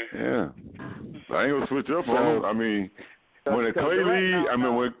 Oh man. Yeah. I ain't gonna switch up on them. When the Clay league,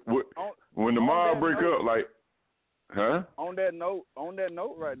 when the mob break up, like, huh? On that note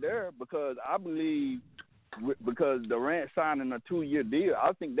right there, because I believe because Durant signing a 2-year deal,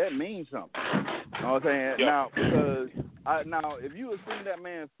 I think that means something. You know what I'm saying? Yep. Now, if you have seen that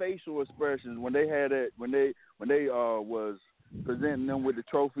man's facial expressions when they had it, when they was presenting them with the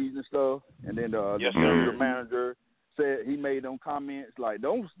trophies and stuff, and then the manager said he made them comments like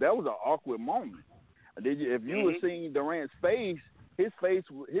those. That was an awkward moment. If you had seen Durant's face, his face,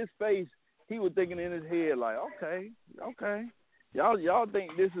 he was thinking in his head like, okay, y'all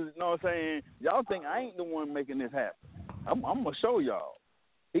think this is, you know what I'm saying? Y'all think I ain't the one making this happen. I'm gonna show y'all.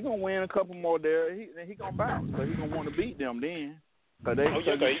 He gonna win a couple more there. He gonna bounce, but he gonna want to beat them then. Cause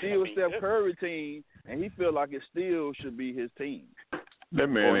it's still Steph Curry team, and he feel like it still should be his team. That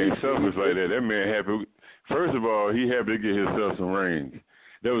man ain't selfish like that. That man happy. First of all, he happy to get himself some rings.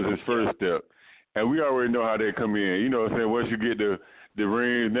 That was his first step. And we already know how they come in. You know what I'm saying? Once you get the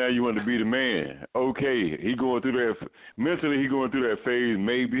rings, now you want to be the man. Okay, he going through that. Mentally, he going through that phase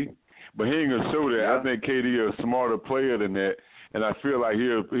maybe. But he ain't going to show that. Yeah. I think KD is a smarter player than that. and I feel like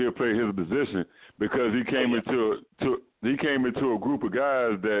he'll play his position because he came into a group of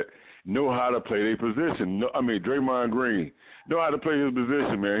guys that know how to play their position. Draymond Green know how to play his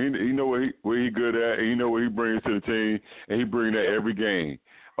position, man. He know where he good at, and he know what he brings to the team, and he brings that every game.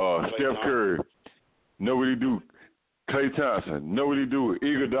 Steph Curry know what he do. Klay Thompson know what he do.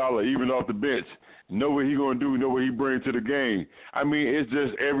 Iguodala, even off the bench, know what he gonna do. Know what he brings to the game. I mean, it's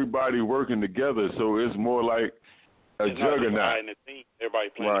just everybody working together, so it's more like a juggernaut. Everybody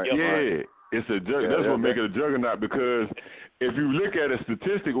playing together. Yeah, it's a that's what makes it a juggernaut because if you look at it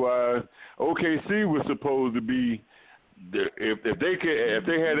statistic-wise, OKC was supposed to be if they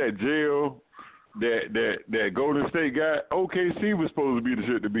had that jail that Golden State got, OKC was supposed to be the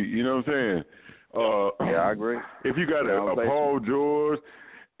shit to beat. You know what I'm saying? Yeah, I agree. If you got a Paul George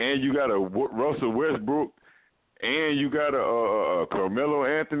and you got a Russell Westbrook and you got a Carmelo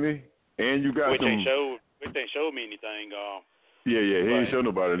Anthony and you got which ain't showed me anything. He ain't show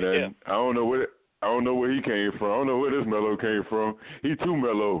nobody nothing. Yeah. I don't know where he came from. I don't know where this Melo came from. He too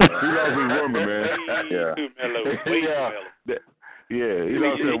mellow. He lost his woman, man. He's too mellow. Way too mellow. He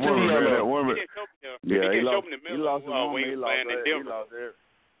lost that woman, man. That woman. He lost his woman.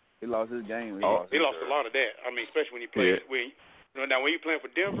 He lost his game. He lost a lot of that. I mean, especially when he played. When he playing for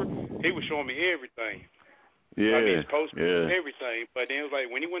Denver, he was showing me everything. Yeah. I mean, his post everything. But then it was like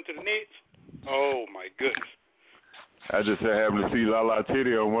when he went to the Nets, oh my goodness. I just happened to see Lala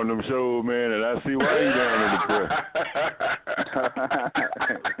Titty on one of them shows, man, and I see why he down in the press.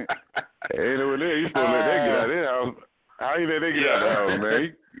 Ain't no there. You supposed to let that get out of their house. How you let that get out of the house,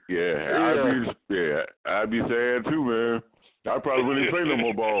 man? I'd be sad too, man. I probably wouldn't play no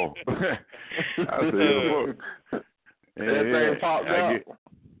more ball. I said, that thing popped out.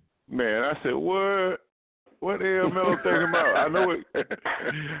 Man, I said, what? What the hell Melo thinking about? I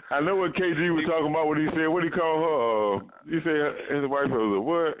know what KG was talking about when he said, what he called her? He said his wife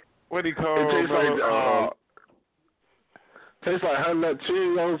was what he called her? Tastes like her nut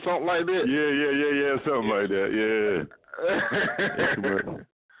cheese or something like that. Yeah, something like that. Yeah.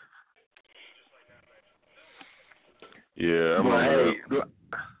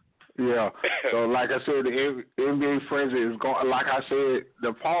 Yeah, So like I said, the NBA frenzy is going. Like I said,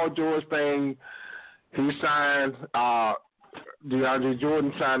 the Paul George thing. He signed. DeAndre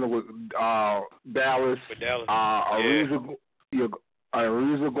Jordan signed with Dallas.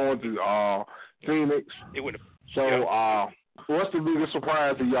 Ariza going to Phoenix. So, what's the biggest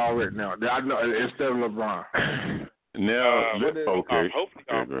surprise to y'all right now? I know instead of LeBron.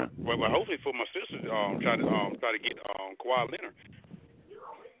 Hopefully for my sister, try to get Kawhi Leonard.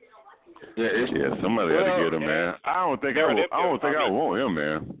 Somebody got to get him, man. I don't think I want him,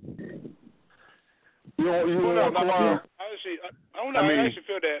 man. You want Kawhi? I actually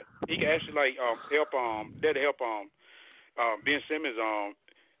feel that he can actually help Ben Simmons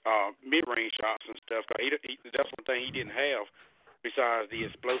mid-range shots and stuff. That's one thing he didn't have besides the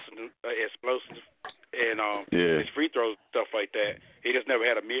explosive and his free throws stuff like that. He just never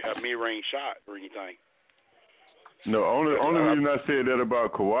had a mid-range shot or anything. No, only reason I said that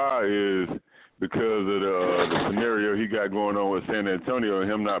about Kawhi is because of the scenario he got going on with San Antonio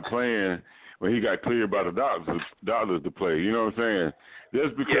and him not playing when he got cleared by the doctors to play. You know what I'm saying?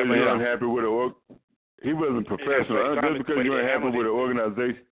 Just because you're unhappy with he wasn't professional. Just because you're unhappy with the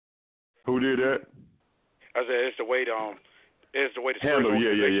organization. Who did that? I said it's the way to handle.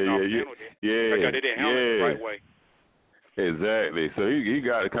 Yeah. They didn't handle it the right way. Exactly. So he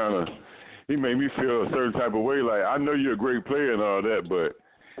got he made me feel a certain type of way. Like, I know you're a great player and all that, but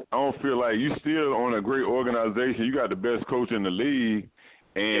I don't feel like you still on a great organization. You got the best coach in the league,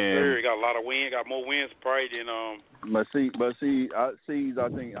 and he got a lot of wins. Got more wins probably than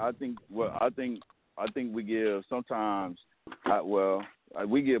I think we give sometimes.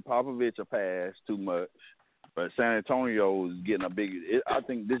 We give Popovich a pass too much, but San Antonio is getting a big. I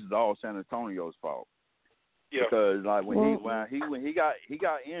think this is all San Antonio's fault. Yeah. Because like when he got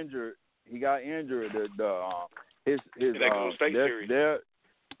injured. Their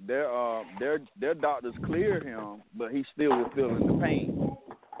doctors cleared him, but he still was feeling the pain.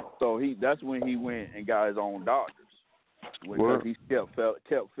 So that's when he went and got his own doctors because he kept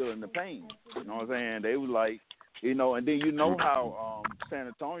feeling the pain. You know what I'm saying? They was like, and then how San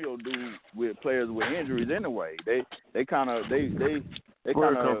Antonio do with players with injuries anyway. They kind of you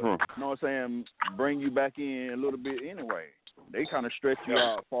know what I'm saying, bring you back in a little bit anyway. They kind of stretch you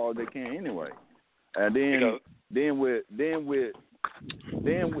out as far as they can anyway. And then with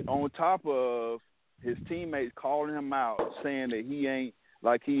on top of his teammates calling him out, saying that he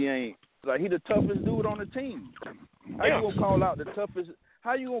the toughest dude on the team. How you gonna call out the toughest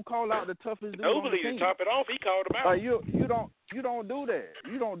How you gonna call out the toughest dude Nobody on the team? to top it off, he called him out. Like you don't do that.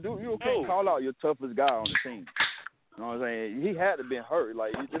 You can't call out your toughest guy on the team. You know what I'm saying? He had to been hurt.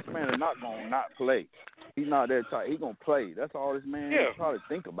 Like this man is not gonna not play. He's not that type. He gonna play. That's all this man try to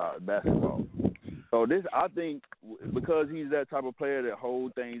think about is basketball. So this, I think, because he's that type of player that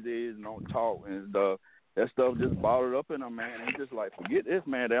hold things in and don't talk and stuff. That stuff just bottled up in him, man. And he's just like, forget this,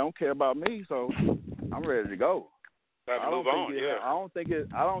 man. They don't care about me, so I'm ready to go. I don't think it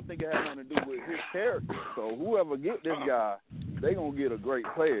has nothing to do with his character. So whoever get this guy, they gonna get a great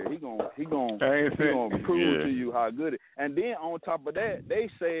player. He gonna prove to you how good it. And then on top of that, they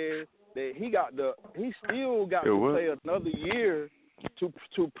said that he still got to play another year to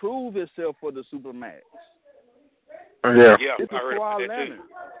prove himself for the Supermax. Yeah. This is Kawhi Leonard.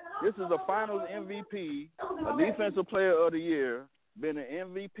 This is a Finals MVP, a Defensive Player of the Year, been an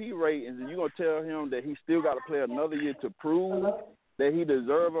MVP ratings, and you're going to tell him that he still got to play another year to prove that he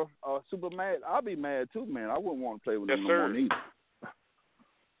deserves a Supermax? I'll be mad too, man. I wouldn't want to play with him no more neither.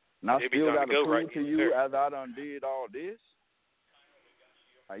 And I still got to prove to you as I done did all this.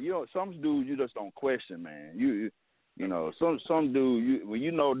 Some dudes you just don't question, man. You know, some dudes, when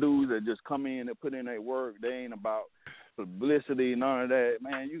you know dudes that just come in and put in their work, they ain't about publicity, none of that,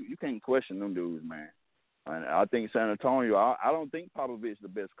 man. You can't question them dudes, man. And I think San Antonio, I don't think Popovich the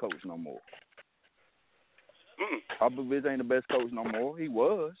best coach no more. Popovich ain't the best coach no more. He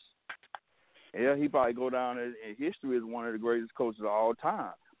was. Yeah, he probably go down in history as one of the greatest coaches of all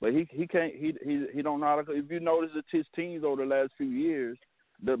time. But he can't. He don't know how to. If you notice his teams over the last few years,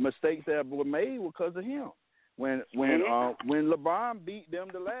 the mistakes that were made were because of him. When LeBron beat them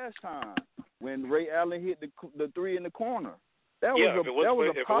the last time, when Ray Allen hit the three in the corner, that was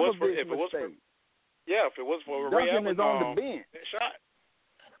a Popovich mistake. If it was for Ray Allen, is on the bench. Shot.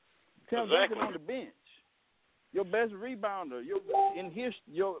 Tim Duncan on the bench. Your best rebounder, your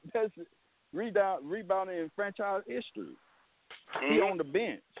best rebounder in franchise history. He on the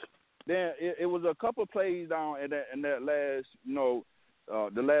bench. Then it was a couple of plays down in that last,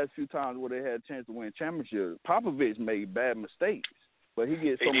 the last few times where they had a chance to win championships. Popovich made bad mistakes, but he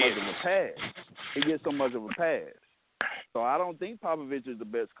gets so much of a pass. So I don't think Popovich is the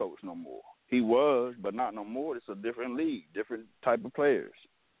best coach no more. He was, but not no more. It's a different league, different type of players.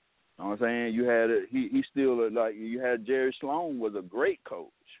 You know what I'm saying? You had you had Jerry Sloan was a great coach.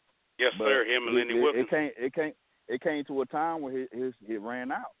 Yes, sir. Him and Lenny Wilkins. It came to a time where it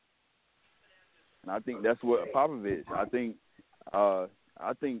ran out, and I think that's what Popovich. I think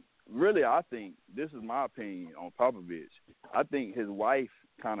this is my opinion on Popovich. I think his wife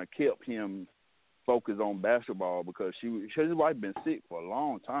kind of kept him focused on basketball because his wife been sick for a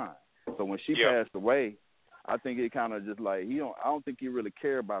long time. So when she passed away, I think it kind of just like I don't think he really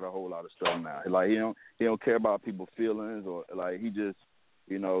care about a whole lot of stuff now. Like he don't care about people's feelings or like he just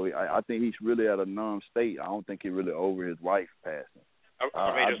I think he's really at a numb state. I don't think he really over his wife passing.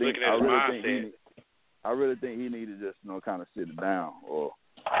 I really think he needed to just kind of sit it down or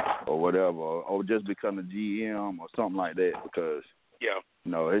whatever or just become a GM or something like that because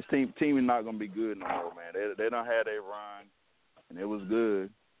his team is not gonna be good no more, man. They don't have their run and it was good.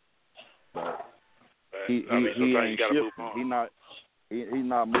 But he ain't shifting. He's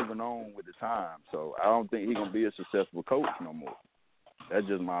not moving on with the time. So I don't think he's gonna be a successful coach no more. That's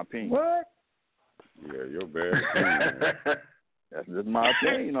just my opinion. What? Yeah, you're bad opinion, man. That's just my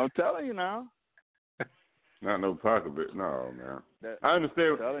opinion. I'm telling you now. Not no pocket, no, man. I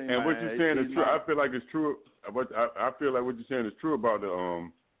understand, and what you're saying is true. I feel like it's true. I feel like what you're saying is true about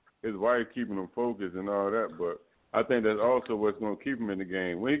his wife keeping him focused and all that, but I think that's also what's going to keep him in the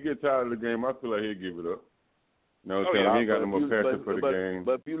game. When he gets tired of the game, I feel like he'll give it up. You know what I'm saying? He ain't got no more passion for the game.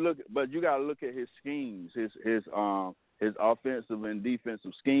 But you got to look at his schemes, his offensive and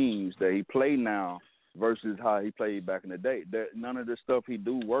defensive schemes that he play now versus how he played back in the day. None of the stuff he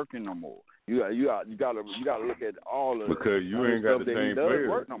do working no more. You got to look at all of because you ain't got the same players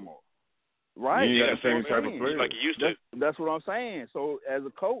work no more. Right, you ain't got the same type of players like you used to. That's what I'm saying. So as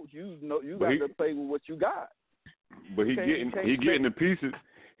a coach, you got to play with what you got. But he getting the pieces.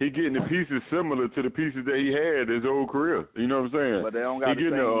 He getting the pieces similar to the pieces that he had his whole career. You know what I'm saying? But they don't got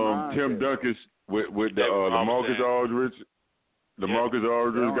the same Tim Duncan with the Marcus Aldridge. The Marcus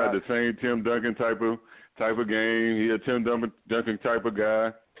Aldridge got the same Tim Duncan type of game. He a Tim Duncan type of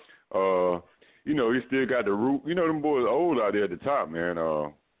guy. He still got the root. Them boys old out there at the top, man.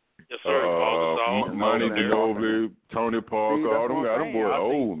 Yes, sir. Monty Ginobili, Tony Parker, all them guys. Them boys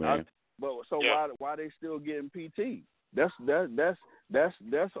old, man. But why they still getting PT? That's because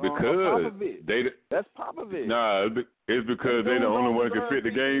Popovich. That's Popovich. Nah, it's because they the only one can fit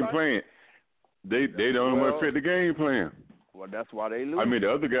the game plan. They the only one fit the game plan. Well, that's why they lose. I mean,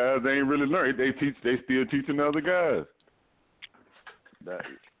 the other guys they ain't really learned. They still teaching the other guys.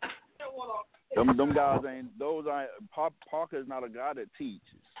 Them guys ain't. Parker's not a guy that teaches.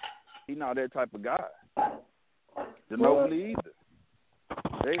 He's not that type of guy. Ginobili either.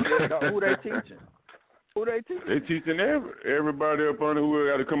 Who they teaching? Who they teaching? They teaching everybody up under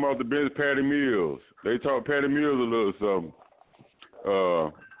who got to come off the bench. Patty Mills. They taught Patty Mills a little something.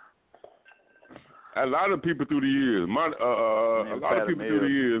 A lot of people through the years. A lot of people through the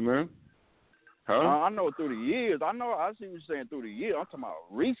years, man. Huh? I know through the years. I see what you're saying through the years. I'm talking about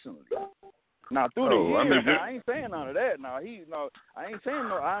recently. Now through the years, I ain't saying none of that. Now I ain't saying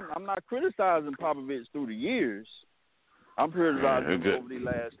no. I'm not criticizing Popovich through the years. I'm criticizing him over the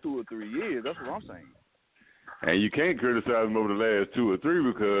last 2 or 3 years. That's what I'm saying. And you can't criticize him over the last 2 or 3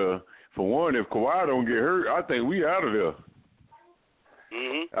 because, for one, if Kawhi don't get hurt, I think we out of there.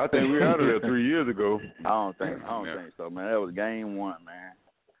 Mm-hmm. I think we out of there 3 years ago. I don't think so, man. That was game 1, man.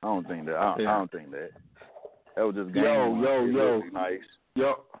 I don't think that. I don't think that. That was just game 1. Nice.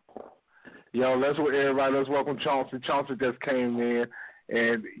 Yo, let's welcome Chauncey. Chauncey just came in,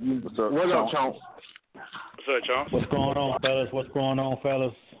 and what's up, Chauncey? What's up, Chauncey? What's going on, fellas? What's going on,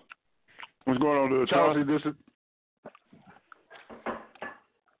 fellas? What's going on, little Chauncey? This is.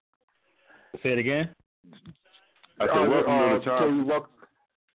 Say it again. I said, welcome, little Chauncey.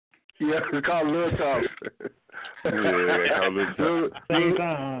 Yeah, it's called Little Chauncey. Yeah, called Little Chauncey. Same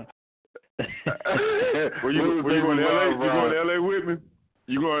time. Well, you going to LA? You going to LA with me?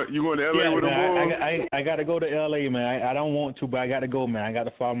 You going to LA with man, the boys? I got to go to LA, man. I don't want to, but I got to go, man. I got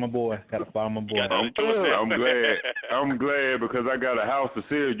to follow my boy. I'm glad because I got a house to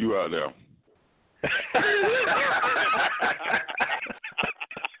sell you out there.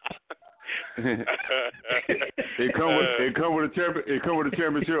 It come with a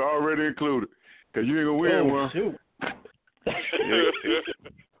championship already included. Cause you ain't gonna win one. Shoot.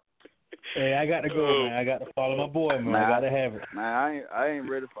 Hey, I got to go, man. I got to follow my boy, man. I got to have it. Man, I ain't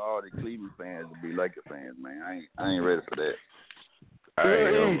ready for all the Cleveland fans to be Laker fans, man. I ain't ready for that.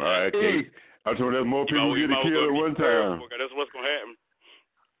 I told there's more people getting killed at one time. That's what's gonna happen.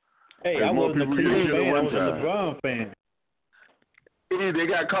 Hey, I wasn't a Cleveland fan. I was a LeBron fan. Yeah, they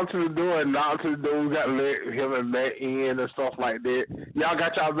got to come to the door and knock to the door. We got to let him and Matt in and stuff like that. Y'all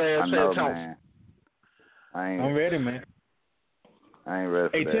got y'all man. I know, man. I'm ready, man. I ain't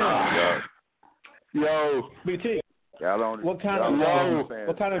ready for that. Yo, BT. What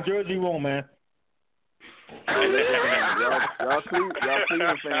kind of jersey you want, man? Y'all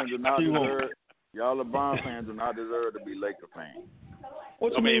Cleveland fans do not deserve. Y'all LeBron fans do not deserve to be Laker fans.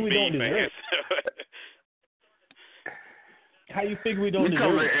 What you mean we don't deserve? How you figure we don't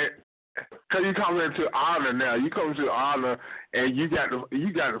deserve it? Because you come into honor now. You come to honor, and you got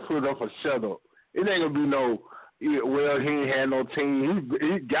to put up a shut up. It ain't gonna be no. Well, he ain't had no team.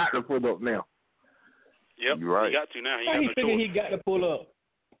 He got to put up now. Yep, you're right. He got to now. How you figure he got to pull up?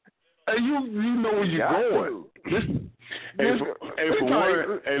 Hey, you know where you're going. For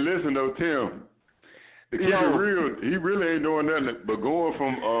one, hey, listen though, Tim. To keep it real, he really ain't doing nothing but going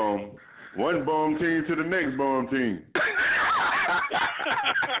from one bum team to the next bum team.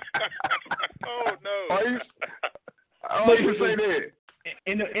 Oh no! Why you say that?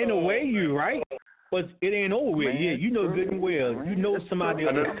 In a way, you right, but it ain't over with. Yeah, you know good and well. You know somebody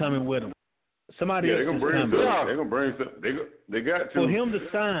else is coming with him. Somebody else is coming. They're gonna bring some. They got to. For him to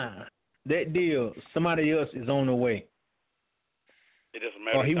sign that deal, somebody else is on the way. It doesn't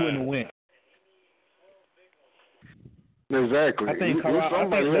matter. Or he wouldn't win. Exactly. I think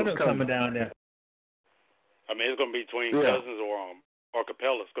Leonard's coming down there. I mean, it's going to be between Cousins or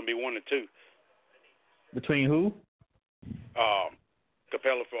Capella. It's going to be 1 or 2. Between who?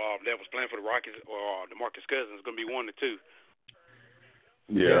 Capella that was playing for the Rockets or DeMarcus Cousins. It's going to be 1 or 2.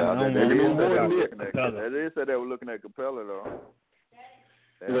 Yeah, they said they were looking at Capella though.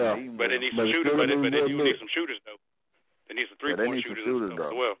 But they need some shooters. But they do need some shooters though. They need some 3-point shooters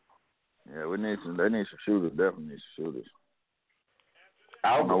as well. Yeah, they need some shooters. Definitely need some shooters.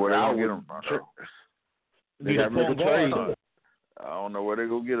 I don't know where they're going to get them from, though. They got to make a trade. I don't know where they're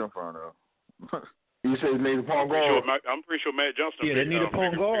going to get them from, though. You say they need a point guard? I'm pretty sure Matt Johnson. Yeah, they need a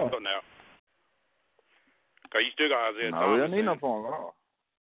point guard. Now. Because you still got Isaiah Thomas. No, we don't need no point guard.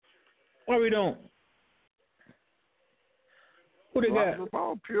 Why we don't? Who they got? Alonzo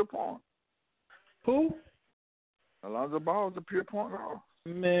Ball, pure point. Who? Alonzo Ball is a pure point guard.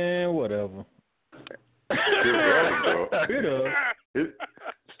 Man, whatever.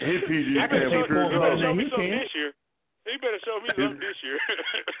 His PG stand for pure goal. He better show me something this year.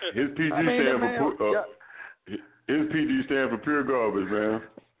 His PG stand for pure garbage, man.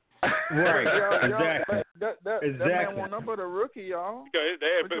 Right. Exactly. That man won't number the rookie, y'all. Yeah, his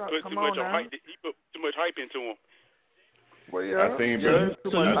dad put too much on hype. He put too much hype into him. Well, yeah. I seen better.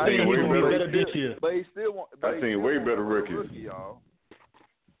 So you think he's gonna be better this year? But he still want. I seen way better rookies. Rookie, y'all.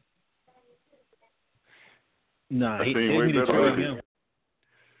 Nah, he seen way better rookies.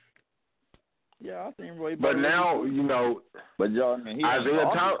 Yeah, I think way But better. now, you know, but y'all, I mean,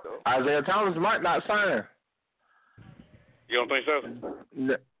 Isaiah Thomas might not sign. You don't think so?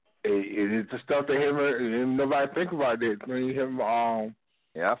 No, it's the stuff that him nobody think about that.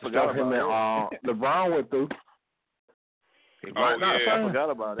 Yeah, I forgot about him and LeBron went through. He might not sign. I forgot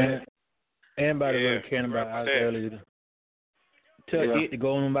about that. Anybody really caring about Isaiah either. Tell it to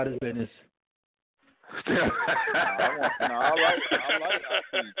go on about his business.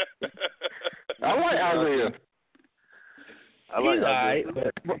 I like Isaiah. He's alright,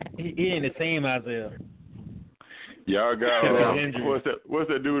 but he ain't the same Isaiah. Y'all got what's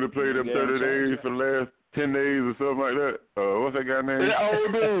that dude that played up 30 days for the last 10 days or something like that? What's that guy name? That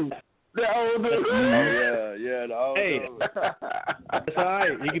old dude. Yeah, the old dude. That's all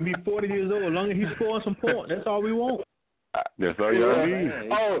right. He can be 40 years old as long as he's scoring some points. That's all we want. That's all y'all need.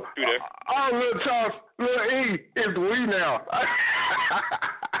 Little Charles, little E, it's we now.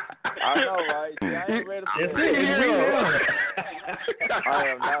 I know, right? See, I ain't ready for it's we now. I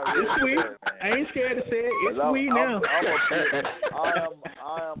am not ready it's we. I ain't scared to say it. It's we now. I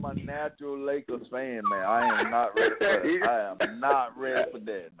am a natural Lakers fan, man. I am not ready for that. I am not ready for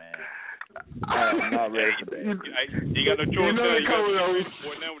that, man. I am not ready for that. You got no choice. You got now when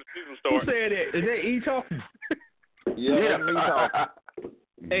the season starts. Who said that? Is that E talking? Yeah, me talking.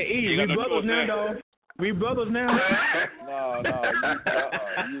 Hey, E, we brothers now, dog. We brothers now. No,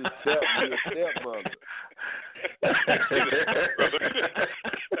 you step brother.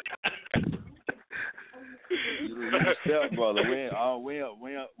 You step brother.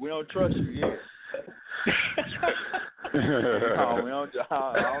 We don't trust you yet. No, I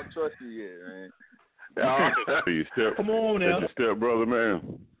don't trust you yet, man. Come on now. That's your step brother,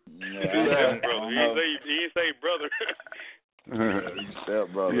 man. Yeah, brother. He ain't say brother. Step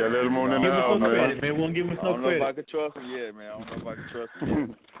brother. Yeah, let him on in the house, man. Man, won't give him I no don't know credit. if I can trust him yet, man. I don't know if I can trust him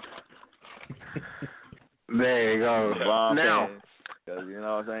yet. There you go. Now, because you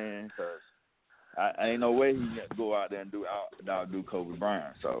know what I'm saying? Because I ain't no way he can go out there and outdo Kobe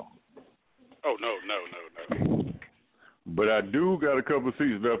Bryant. So. Oh no. But I do got a couple of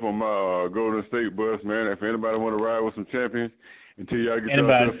seats left on my Golden State bus, man. If anybody want to ride with some champions, until y'all get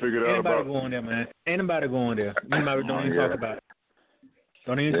yourself figured out about. Anybody going there, man? Anybody going there? Anybody don't even talk about it.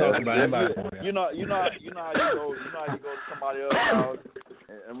 Don't even talk about anybody going there. You know how you go. You know how you go to somebody else's house.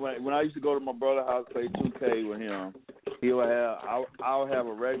 And when I used to go to my brother's house play 2K with him, I'll have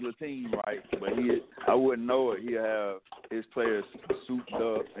a regular team, right? But I wouldn't know it. He'll have his players souped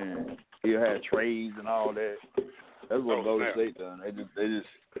up and he'll have trades and all that. That's what Golden State done. They just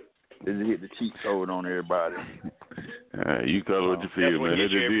hit the cheat code on everybody. You call it what you feel, man. They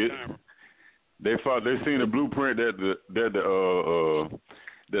just did. They seen the blueprint that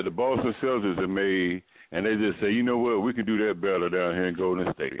the Boston Celtics have made, and they just say, you know what, we can do that better down here in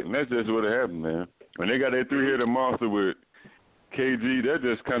Golden State. And that's just what happened, man. When they got that three-headed monster with KG, that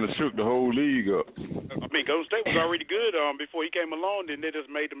just kind of shook the whole league up. I mean, Golden State was already good before he came along, then they just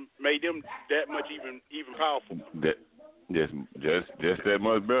made them that much even powerful. Just that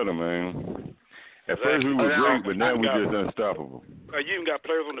much better, man. At first we were great, but now we're just unstoppable. You even got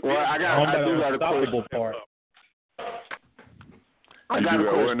players on the field. Well, I do got a question. Part. I got a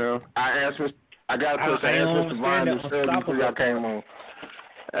question. Now? I got a question. I asked Mr. Brian this before y'all came on.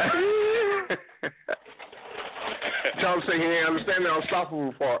 Tom said he didn't understand the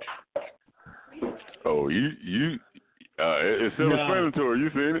unstoppable part. Oh, it's self-explanatory. You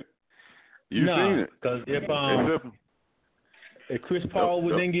seen it? Seen it? Because if Chris Paul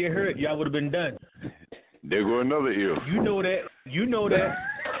didn't get hurt, y'all would have been done. There go another if. You know that. You know that.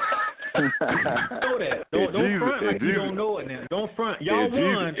 Don't front like you don't know it now. Don't front. Y'all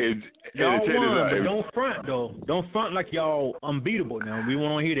won. Y'all won, but don't front though. Don't front like y'all unbeatable now. We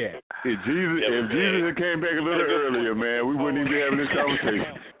won't hear that. If Jesus had came back a little earlier, man, we wouldn't even be having this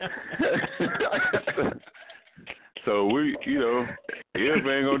conversation. So if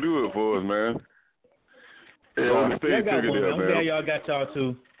ain't gonna do it for us, man. Y'all got one. I'm glad y'all got y'all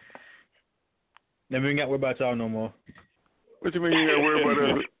too. Never even got to worry about y'all no more. What you mean you got to worry about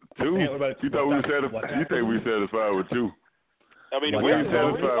us? Two? You thought we were satisfied? You think we satisfied with two? I mean, we ain't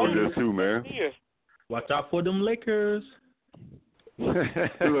satisfied with just two, man. Watch out for them Lakers. Nah, that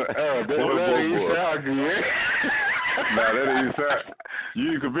ain't side.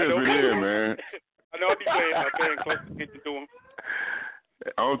 You ain't convinced me there, man. I know I'm paying close attention to him.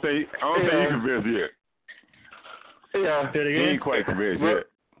 I don't think he's convinced yet. Yeah. He ain't quite convinced yet.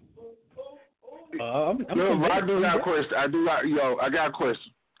 I do got a question. I got a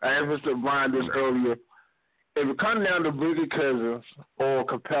question. I asked Mr. Brian this earlier. If it comes down to Boogie Cousins or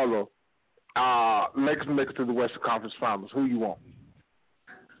Capella, Lakers make it to the Western Conference Finals, who you want?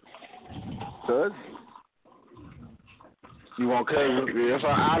 Cousins. You want Cousins?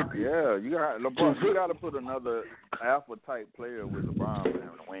 Yeah, you got to put another alpha type player with LeBron for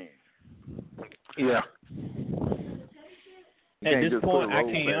him to win. Yeah. At this point, I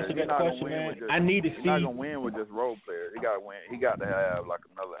can't answer that question, man. I need to see. He's not gonna win with just role players. He got to win. He got to have like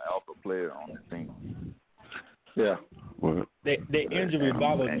another alpha player on the team. Yeah. The injury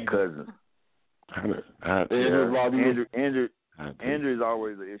bothers me. Cousins. Injury is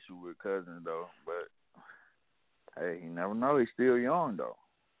always an issue with Cousins, though. But hey, you never know. He's still young, though.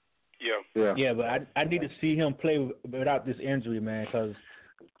 Yeah, but I need to see him play without this injury, man, because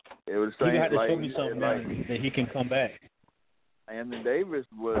he got to show me something that he can come back. Anthony Davis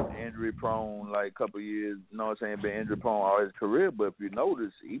was injury prone like a couple of years, you know what I'm saying, been injury prone all his career, but if you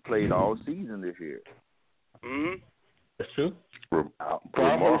notice, he played all season this year. Mm-hmm. That's true.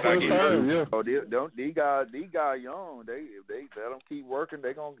 These guys young. If they let them keep working,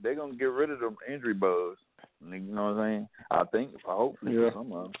 they gonna get rid of them injury bugs. You know what I'm saying? Hopefully for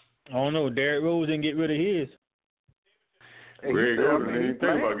some of them. I don't know. Derrick Rose didn't get rid of his. Greg Oden didn't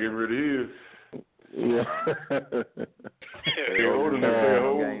think about getting rid of his. Yeah. Oden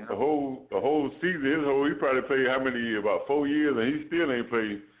a whole season. He probably played how many years? About 4 years, and he still ain't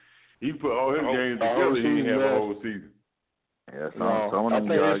played. He put all his games together. He didn't have a whole season. Yeah, some of them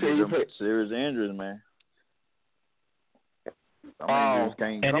guys get them serious injuries, man. Some injuries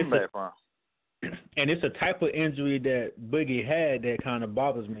can't come back from. And it's a type of injury that Boogie had that kind of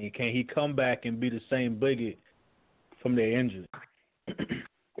bothers me. Can he come back and be the same Boogie from their injury?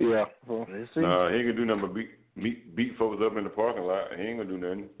 Yeah. Nah, he ain't gonna do nothing but beat folks up in the parking lot. He ain't gonna do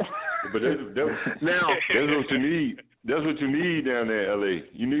nothing. But that's what you need. That's what you need down there in LA.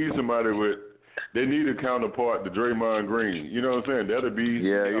 You need somebody they need a counterpart to Draymond Green. You know what I'm saying? That'll be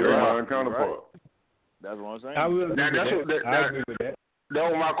Draymond counterpart. Right. That's what I'm saying. I agree with that. That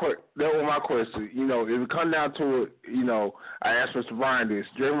was my question. You know, if it come down to it, you know, I asked Mr. Brian this.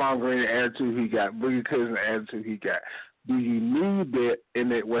 Draymond Green, the attitude he got. Boogie Cousins, the attitude he got. Do you need that in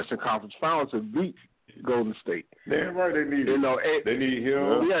that Western Conference Finals to beat Golden State? Damn right they need it. They need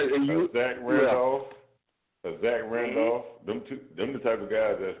him, Zach Randolph. Zach Randolph. Them the type of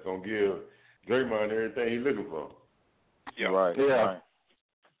guys that's going to give Draymond everything he's looking for. Yeah. Right. Yeah. Right.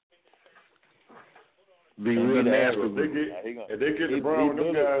 Be real nasty. If they get LeBron,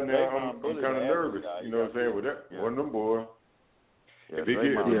 them guys now, I'm kind of nervous. You know what I'm saying? With that, one of them boys. If they get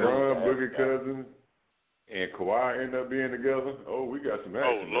LeBron, Boogie Cousins, and Kawhi end up being together, we got some action.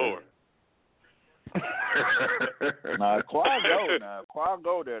 Oh, Lord. Nah, Kawhi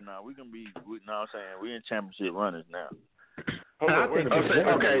go there now. We can be, you know what I'm saying? We in championship runners now. Hold on, wait a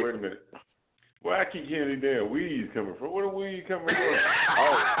minute. Where I keep hearing these damn weeds coming from? Where the weeds coming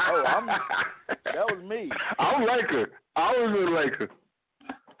from? That was me. I'm Laker. I was a Laker.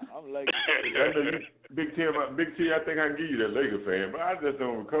 I'm Laker. Big T, I think I can give you that Laker fan, but I just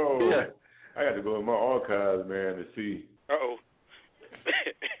don't recall. Yeah. I got to go in my archives, man, to see.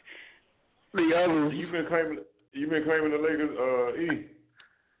 The others. You've been claiming the Lakers, E.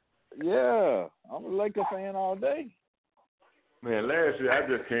 Yeah, I'm a Laker fan all day. Man, last year I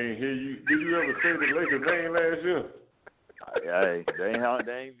just can't hear you. Did you ever say the Lakers name last year? Hey,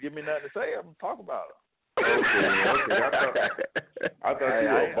 they ain't give me nothing to say. I'm talking about it. Okay. I thought you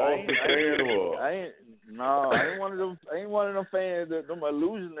were a Boston fan or. I ain't one of them. I ain't one of them fans them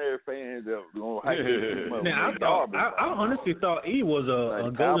illusionary fans that gonna hype them. Now I honestly thought he was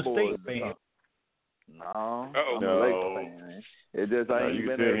a Golden State fan. No, I'm a Lakers fan. Man. It just I ain't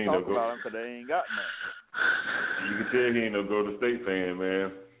been there to talk about them because they ain't got nothing. You can tell he ain't no Golden State fan,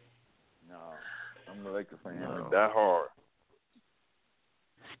 man. No, I'm a Lakers fan. That hard.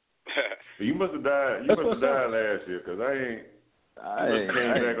 You must have died. You must have died last year because I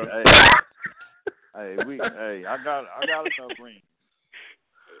got enough rings.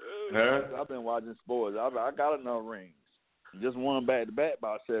 Huh? I've been watching sports. I got enough rings. Just won back to back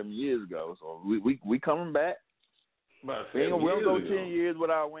about 7 years ago. So we coming back. We don't go 10 years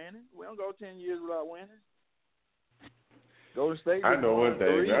without winning. We don't go 10 years without winning. Golden State. I know one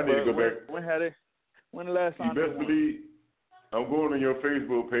thing. I need to go back. When the last time? You best believe. I'm going on your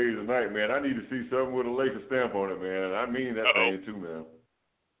Facebook page tonight, man. I need to see something with a Lakers stamp on it, man. I mean that thing too, man.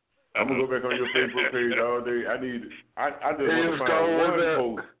 I'm gonna go back on your Facebook page all day. I just want to find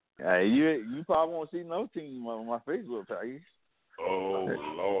one post. Hey, you probably won't see no team on my Facebook page. Oh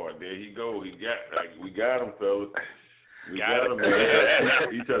Lord, there he go. We got him, fellas. We got him,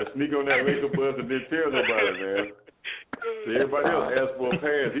 man. He tried to sneak on that Laker bus and didn't tell nobody, man. So everybody else asked for a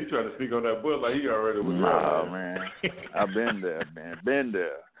pass. He tried to sneak on that bus like he already was. Nah, man. I've been there, man. Been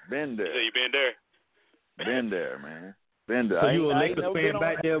there. So you been there? Been there, man. Been there. So you were a Lakers fan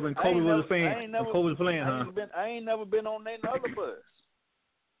back there when Kobe was a fan? When Kobe was playing, huh? I ain't never been on another bus.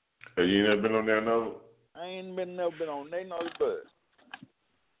 Hey, you never been on there, no? I ain't never been on another bus.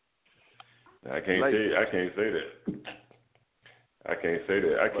 I can't say that. I can't say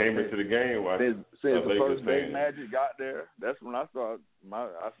that. I came into the game watching. Since the first day Magic got there, that's when I started.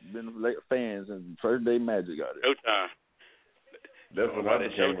 I've been fans since the first day Magic got there. No time. That's when I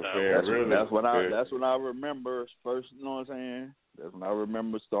became a fan. That's when I remember first. You know what I'm saying? That's when I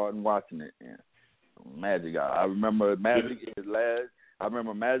remember starting watching it. Yeah. Magic. I remember Magic in his last. I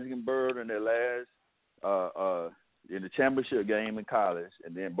remember Magic and Bird in their last in the championship game in college,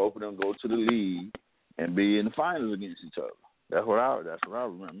 and then both of them go to the league and be in the finals against each other. That's what I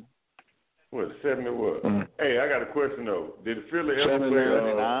remember. What, 70 what? Mm-hmm. Hey, I got a question though. Did Philly ever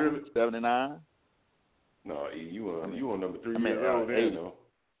 79, play 79? No, you were number 3 years old then, though.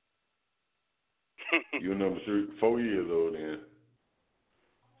 You were number 4 years old then.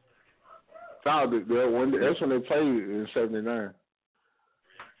 That's when they played in 79.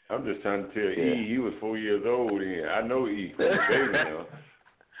 I'm just trying to tell E, he was 4 years old then. I know E from the baby now.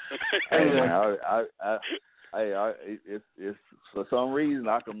 Hey, man, it's for some reason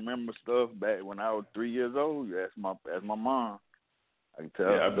I can remember stuff back when I was 3 years old. That's my mom. I can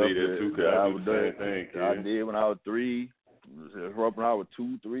tell. Yeah, I believe that too. Cause I do the same thing. Kid. I did when I was 3. When I was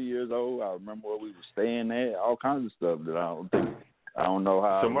 2, 3 years old. I remember where we were staying at. All kinds of stuff that I don't know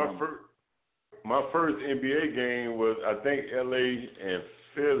how. So my first NBA game was I think LA and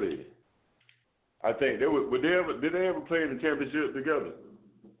Philly. I think did they ever play in the championship together?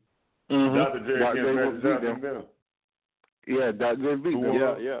 Mm-hmm. Dr. J against Magic Johnson. Yeah, Dr. J beat them.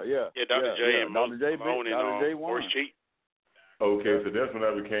 Yeah. Yeah, Dr. J and Dr. J won. Okay, so that's when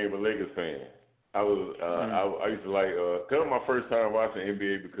I became a Lakers fan. I was I used to like that was my first time watching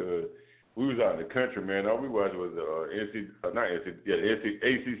NBA because we was out in the country, man. All we watched was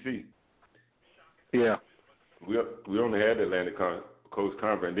ACC. Yeah. We only had the Atlantic Coast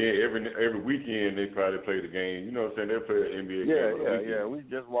Conference. Then every weekend they probably play the game. You know what I'm saying? They play the NBA game. Yeah. We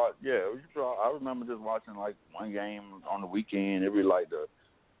just watched. Yeah, I remember just watching like one game on the weekend. Every like the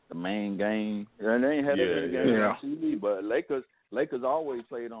main game. And they ain't had that many games on TV, but Lakers always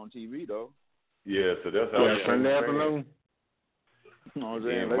played on TV though. Yeah, so that's how. Sunday afternoon. You know what I'm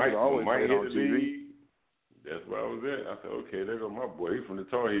saying? Lakers always played on TV. That's where I was at. I said, okay, there go my boy. He's from the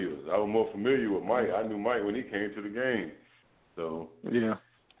Tar Heels. I was more familiar with Mike. I knew Mike when he came to the game. So yeah,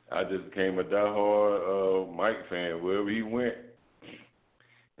 I just became a diehard Mike fan wherever he went.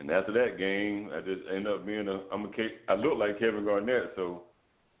 And after that game, I just ended up being I look like Kevin Garnett, so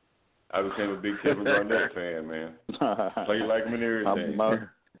I became a big Kevin Garnett fan, man. Play like him and everything.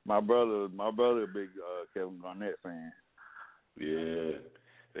 My brother, a big Kevin Garnett fan. Yeah.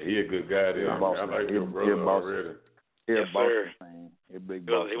 He a good guy there. I like your brother already. Yes, sir. Fan. He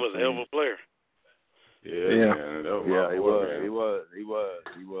was a hell of a player. Yeah. Man, that was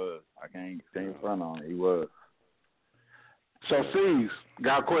he was. I can't front on it. He was. So, Cees,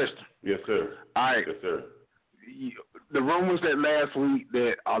 got a question. Yes, sir. All right. Yes, sir. The rumors that last week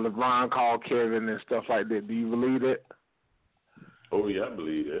that LeBron called Kevin and stuff like that, do you believe that? Oh, yeah, I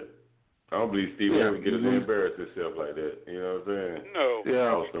believe that. I don't believe Steve ever get to embarrass himself like that. You know what I'm saying? No.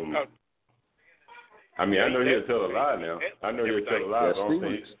 Yeah. I mean, I know he'll tell a lie now. I know he'll tell a lie.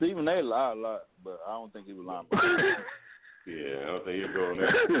 Yeah, Stephen A. lied a lot, but I don't think he was lying. Yeah, I don't think he'll go on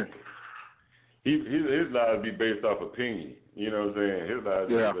that. His lies be based off opinion. You know what I'm saying? His lies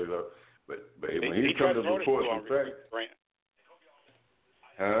be based off. But when he comes to report some facts.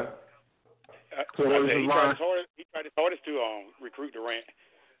 Huh? He tried his hardest to recruit Durant.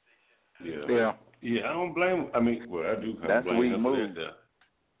 Yeah, I don't blame him. I mean, well, I do kind of blame him for that.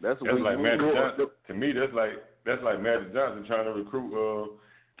 That's like Magic Johnson. To me, that's like Magic Johnson trying to recruit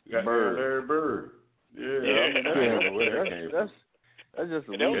Larry Bird. Yeah. I don't know where that came from. That's just a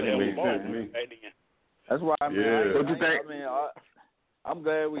weird sense to me. That's why what you think? I mean, I'm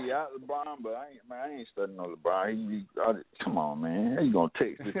glad we out LeBron, but I ain't studying on LeBron. Come on, man. How you gonna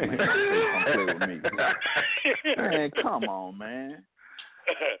text this man? Come play with me, man. Come on, man.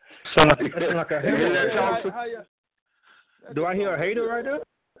 So like a hater. Do I hear a hater right there?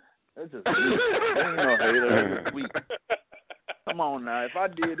 That's just weak. Ain't no hater. That's weak. Come on now. If I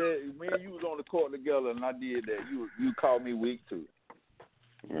did that, me and you was on the court together, and I did that, you call me weak too.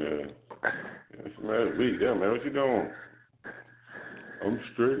 Yeah. This man's weak. Yeah, man. What you doing? I'm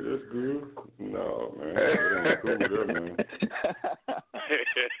straight. That's good. No, man. That ain't cool with that, man.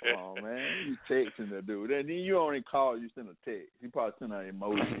 Come on, man. You texting the dude. Then you only call, you send a text. You probably send an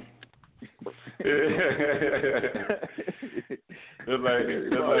emoji. Just like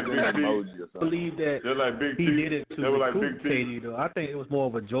Big T. Believe that like Big he T. did it to recruit KD, though. I think it was more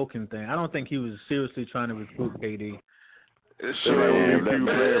of a joking thing. I don't think he was seriously trying to recruit KD. He was serious.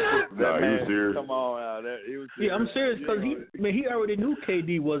 Come on out there. He was serious. Yeah, I'm serious because he already knew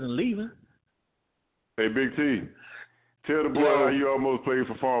KD wasn't leaving. Hey, Big T, tell the boy how you almost played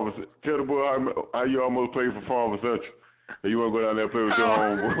for Farmers. Tell the boy how you almost played for Farmers Central. You want to go down there and play with your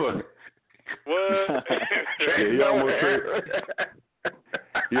homeboy. What? Yeah,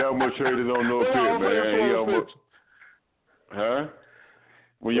 he almost traded on no pit, man. He almost. Huh?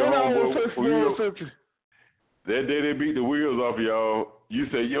 When your homeboy. That day they beat the wheels off of y'all, you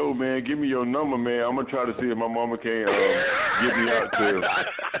say, yo, man, give me your number, man. I'm going to try to see if my mama can get me out to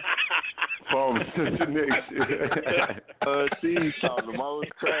Farmers Central next year. Cees talking the most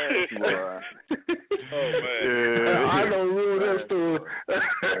trash, boy. Oh, man. Yeah. I don't rule that story.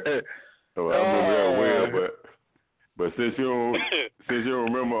 I remember that well, but since you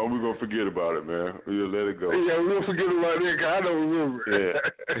don't remember, we're going to forget about it, man. We'll let it go. Yeah, we'll forget about it, because I don't remember. Yeah.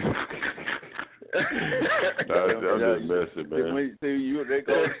 I'm just messing, man. They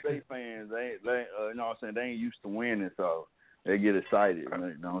Golden State fans. They you know what I'm saying? They ain't used to winning, so they get excited. You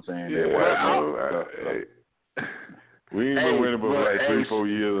know what I'm saying? We ain't been winning for like 3-4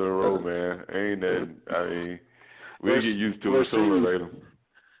 years in a row, man. Ain't that? I mean, we get used to it sooner or later.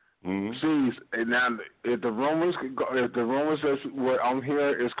 Cees, and now if the rumors that's what I'm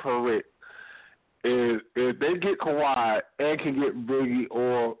hearing is correct, if they get Kawhi and can get Biggie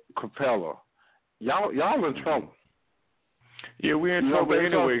or Capella, y'all in trouble. Yeah, we in trouble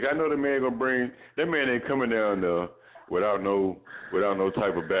anyway. I know the man gonna bring that man ain't coming down there without no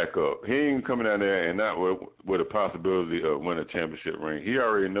type of backup. He ain't coming down there and not with a possibility of winning a championship ring. He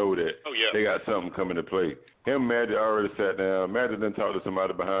already know that they got something coming to play. Him and Magic already sat down. Magic done talked to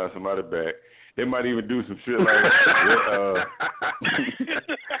somebody behind, somebody back. They might even do some shit like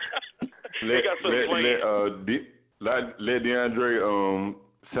let DeAndre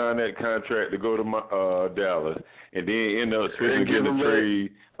sign that contract to go to Dallas, and then end up switching getting the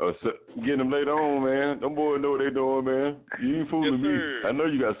trade, getting them later on, man. Them boys know what they doing, man. You ain't fooling me. I know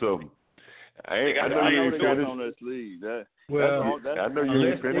you got something. I know you ain't finished. On this league. I know you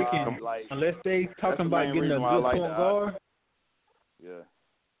ain't finished. Unless they talking about getting a good point guard. Yeah.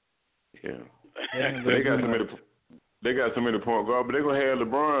 They got so many point guard, but they gonna have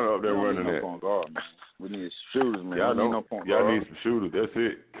LeBron up there running that. Point guard, man. We need shooters, man. Y'all need some shooters. That's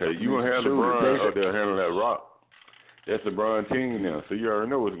it. Cause you gonna have LeBron up there handling that rock. That's LeBron team now, so you already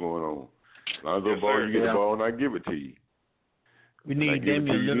know what's going on. Lonzo Ball, you get the ball, and I give it to you. We need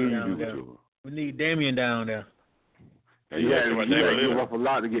Damian down there. We need Damian down there. You got to give up a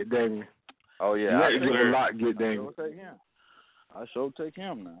lot to get Damian. Oh yeah, you got to give a lot to get Damian. I sure take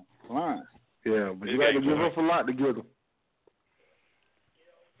him now. Fine. Yeah, but you got to give up a lot to get him.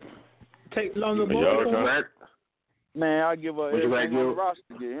 Take Lonzo Ball. Man, I give up everything on the roster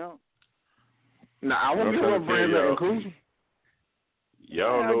to get him. Nah, I want to give up Brandon and Kuzma.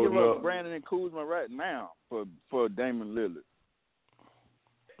 Y'all know give up up Brandon and Kuzma right now for Damian Lillard.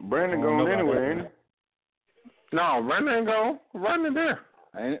 Brandon gone anyway, ain't he? No, Brandon ain't gone. Brandon there.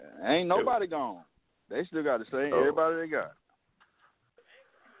 Ain't nobody gone. They still got the same everybody they got.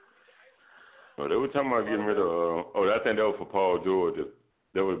 Oh, they were talking about getting rid of. I think that was for Paul George.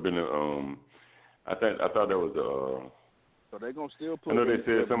 That would have been. I thought that was. So they gonna still put. I know they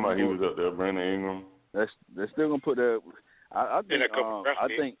said somebody he was up there, Brandon Ingram. They're still gonna put that. I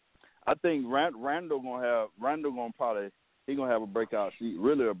think Randall gonna probably he gonna have a breakout season,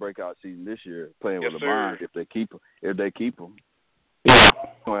 really a breakout season this year, playing with LeBron if they keep him. Yeah,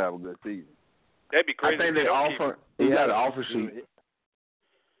 he's gonna have a good season. That'd be crazy. I think they offer. He got an offer sheet.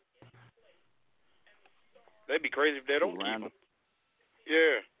 That'd be crazy if they don't keep him.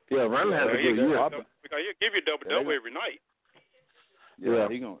 Yeah. Yeah, Randall has a good year. He'll give you a double every night. Yeah,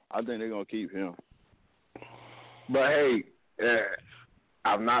 I think they're gonna keep him. But hey,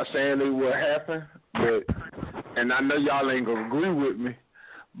 I'm not saying it will happen, and I know y'all ain't gonna agree with me,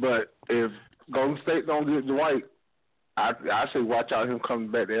 but if Golden State don't get Dwight, I say watch out him coming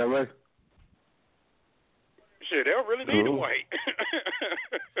back to LA. Shit, they'll really need Dwight.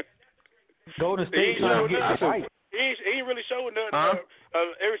 Golden State trying to get Dwight. He ain't really showing nothing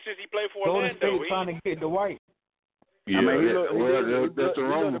ever since he played for Orlando. Golden State trying to get Dwight. Yeah, I mean, that's the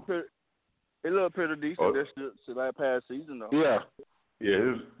wrong. He looked pretty decent this past season, though. Yeah.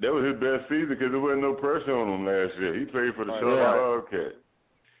 Yeah, that was his best season because there wasn't no pressure on him last year. He played for the Charlotte Bobcats.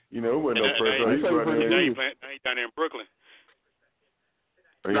 You know, there wasn't no pressure. Now he's down there in Brooklyn.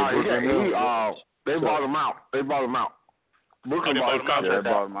 They bought him out. Brooklyn bought his contract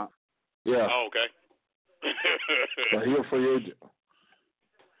out. Yeah. Oh, okay. So he's a free agent.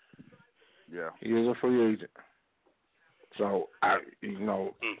 Yeah. He is a free agent. So,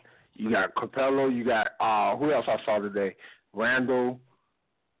 you got Capello, you got, who else I saw today? Randall,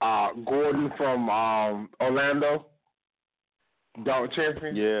 Gordon from Orlando, dunk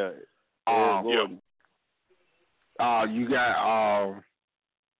champion. Yeah. Gordon. You got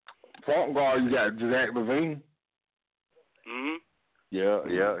point guard, you got Zach LaVine. Mm-hmm. Yeah,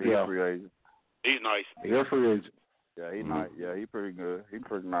 he's a free agent. He's nice. He's a free agent. Yeah, he's nice. Yeah, he's pretty good. He's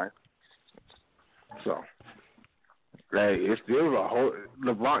pretty nice. So, hey, it's still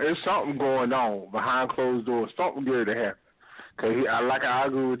LeBron. There's something going on behind closed doors. Something good to happen. Cause I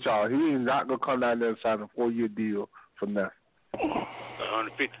agree with y'all. He is not gonna come down there and sign a 4-year deal for nothing.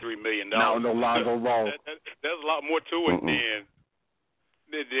 $153 million. No, Lonzo Ball. There's a lot more to it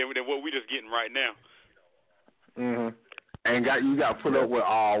than what we just getting right now. Mhm. And you got put up with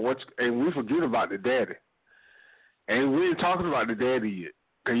and we forget about the daddy. And we ain't talking about the daddy yet.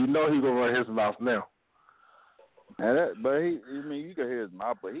 Cause you know he gonna run his mouth now. But you can hear his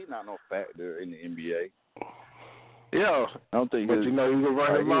mouth, but he's not no factor in the NBA. Yeah, I don't think. But you know he gonna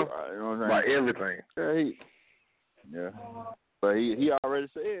run his mouth by everything. Yeah, but he already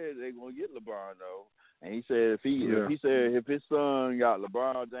said they're gonna get LeBron though, and he said if his son got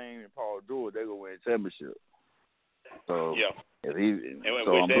LeBron James and Paul George, they're gonna win a championship. So I'm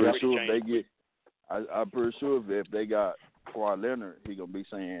pretty sure if they get, I'm pretty sure if they got Kawhi Leonard, he gonna be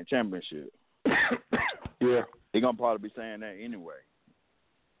saying championship. Yeah, he gonna probably be saying that anyway.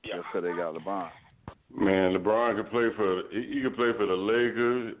 Yeah, just because they got LeBron. Man, LeBron could play he could play for the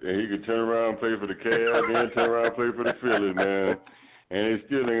Lakers, and he could turn around and play for the Cavs, then turn around and play for the Phillies, man. And they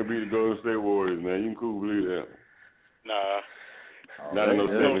still ain't gonna beat the Golden State Warriors, man. You can cool believe that. Nah. Not in no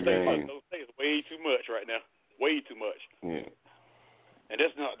 7 games. Those things way too much right now. Way too much. Yeah. And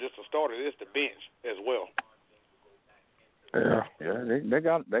that's not just the starter, it's the bench as well. Yeah. They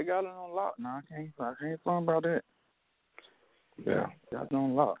got it on lock now. I can't find about that. Yeah. Got it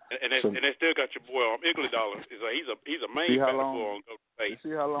on lock. And they still got your boy Iguodala. He's a main factor for on Golden State.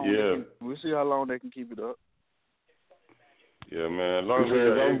 We'll see how long they can keep it up. Yeah, man. As long as we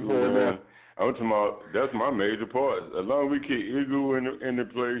got Igu, man. I'm talking about that's my major part. As long as we keep Igu in the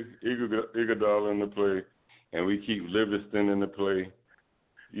play, Iguodala in the play, and we keep Livingston in the play,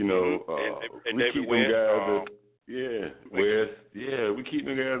 you know, and we David keep West, them guys West. Yeah, we keep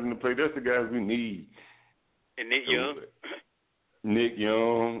them guys in the play. That's the guys we need. And Nick Young. Nick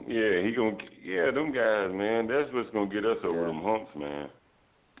Young, them guys, man. That's what's gonna get us over them humps, man.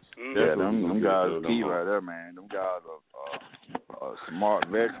 Them guys are key right there, man. Them guys are smart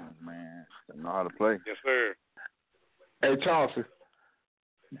veterans, man. They know how to play. Yes, sir. Hey, Chauncey.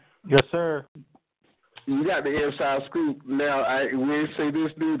 Yes, sir. You got the inside scoop now. We ain't say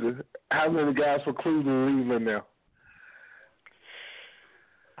this neither. How many guys for Cleveland leaving now?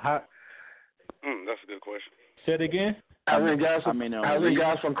 How? That's a good question. Say it again. How many guys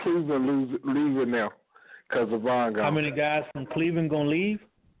from Cleveland leaving now? Because LeBron gone. How many guys from Cleveland gonna leave?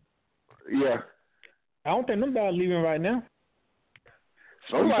 Yeah. I don't think nobody's leaving right now.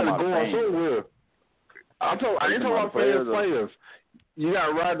 Somebody going somewhere. I ain't talking about players. You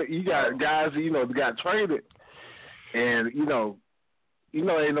got guys that got traded, and ain't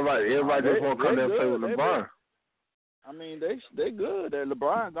nobody. Everybody just want to come there and play with LeBron. I mean, they good. That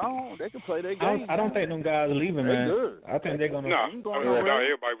LeBron gone, they can play their game. I don't think them guys are leaving, man. Good. I think they're gonna.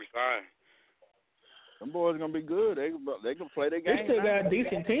 Everybody resign. Them boys gonna be good. They can play their game. They still got a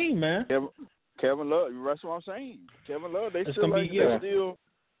decent team, man. Kevin Love, that's what I'm saying. Kevin Love, they still.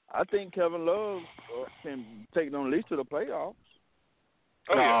 I think Kevin Love can take them at least to the playoffs.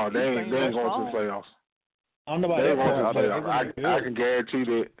 No, they ain't going to the playoffs. I don't know about that. I can guarantee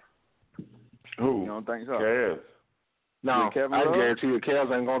that. Who? You don't think so? Cavs. No, I can guarantee the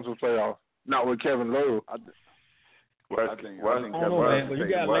Cavs ain't going to the playoffs. Not with Kevin Love. I don't know, man, but you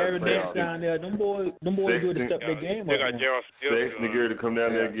got Larry Nance down there. Them boys good to step their game up. They got Gerald Sexton to come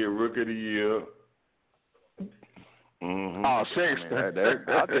down there and get Rookie of the Year. Mm-hmm. Oh, Sexton.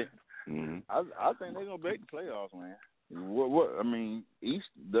 I think they're gonna break the playoffs, man. What? I mean,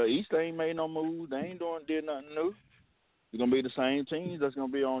 the East ain't made no moves. They ain't did nothing new. It's gonna be the same teams that's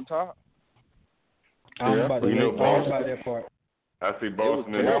gonna be on top. I don't know about that part. I see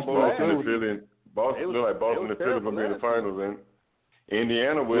Boston and Philly. Boston look like Boston and Philly gonna be in the finals, and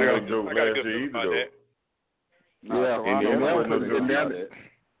Indiana was no joke last year either, though. Yeah,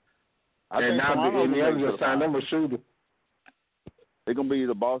 and now Indiana's just signed them a shooter. They're gonna be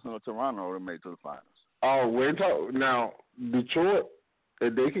either Boston or Toronto to make to the finals. Oh, now Detroit,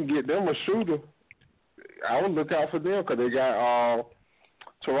 if they can get them a shooter, I would look out for them because they got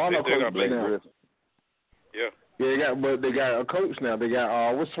Toronto coach now. Yeah, they got a coach now. They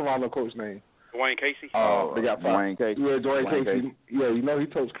got what's Toronto coach name? Dwayne Casey. They got Dwayne Casey. Yeah, Dwayne Casey. Yeah, you know he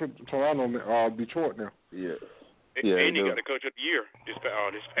coached Toronto, Detroit now. Yeah. And he got the coach of the year this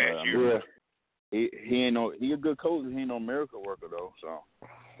past year. Yeah. He a good coach. He ain't no miracle worker though. So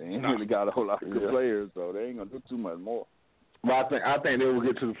they ain't really got a whole lot of good players. So they ain't gonna do too much more. But I think they will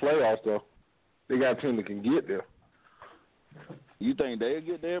get to the playoffs though. They got a team that can get there. You think they'll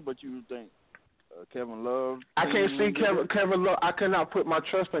get there? But you think Kevin Love? I can't see Kevin Love. I cannot put my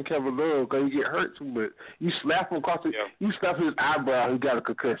trust in Kevin Love because he get hurt too. But you slap him across you slap his eyebrow, he got a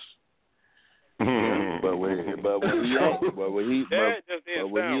concussion. When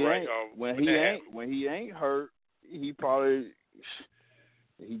he ain't hurt, he probably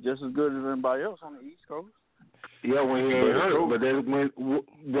just as good as anybody else on the East Coast. Yeah, when he ain't hurt, but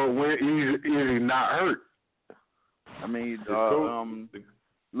when he's not hurt. I mean,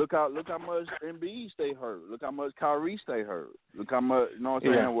 look how much Embiid stay hurt. Look how much Kyrie stay hurt. Look how much, you know what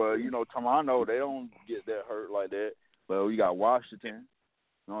I'm saying? Well, Toronto, they don't get that hurt like that. But you got Washington.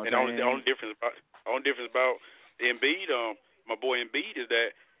 You know what I'm saying? The only difference about Embiid, my boy Embiid, is that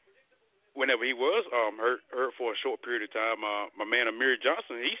whenever he was hurt for a short period of time, my man Amir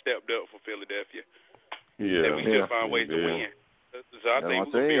Johnson, he stepped up for Philadelphia. Yeah, and we still find ways to win. So I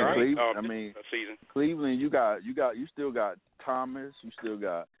think we're gonna be all right this season. Cleveland, you still got Thomas, you still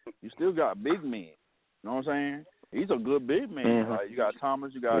got big men. You know what I'm saying? He's a good big man. Mm-hmm. Like you got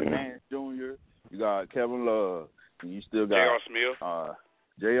Thomas, you got Nance Jr., you got Kevin Love, and you still got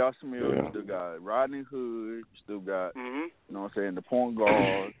J.R. Smith, you still got Rodney Hood, you still got you know what I'm saying, the point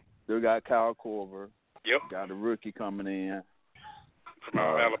guard, still got Kyle Korver. Yep. Got the rookie coming in. From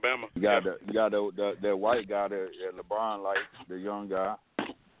Alabama. You got that white guy that LeBron likes, the young guy.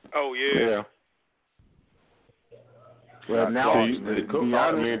 Oh yeah. Well, now the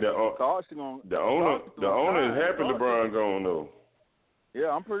owner is happy LeBron gone though. Yeah,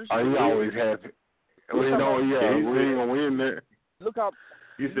 I'm pretty sure. He always happy. We ain't gonna win that. Look how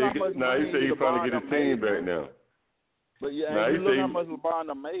he said he finally get his team back now. But look how much LeBron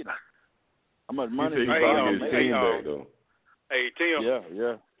done made him. How much money he finally get his team back though. Hey, Tim.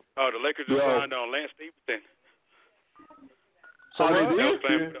 Yeah. The Lakers just signed on Lance Stephenson. So they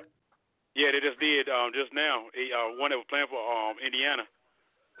did? Yeah, they just did just now. One that was playing for Indiana.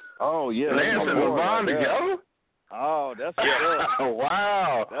 Oh, yeah. Lance and LeBron together? Oh, that's my boy.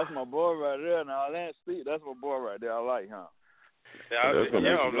 Wow. That's my boy right there. Now, Lance Steve, that's my boy right there. I like him. That's a good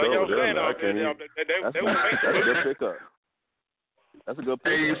pickup. That's a good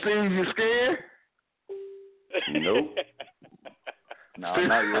pickup. Hey, you seen you scared? Nope. No,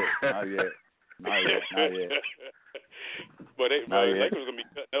 not yet. But Lakers gonna be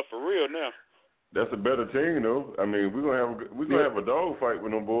cutting up for real now. That's a better team though. I mean, we're gonna have a dog fight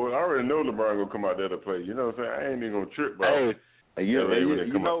with them boys. I already know LeBron gonna come out there to play. You know what I'm saying? I ain't even gonna trip about.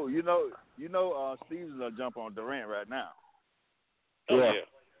 You know, Steve's gonna jump on Durant right now. Yeah.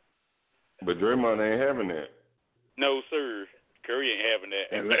 But Draymond ain't having that. No, sir. Curry ain't having that.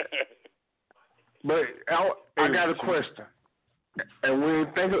 But I got a question, and when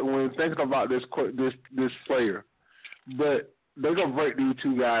thinking about this player, but they're gonna break these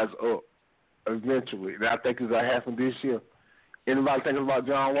two guys up eventually. And I think it's gonna happen this year. Anybody thinking about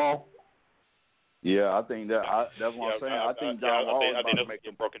John Wall? Yeah, I think that's what I'm saying. I think John Wall is about to make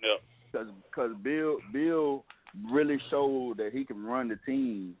them broken up because Bill really showed that he can run the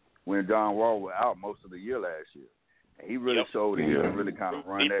team when John Wall was out most of the year last year. He really showed that he can really kind of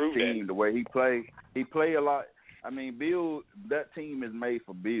run that team the way he played. He played a lot. I mean, Bill, that team is made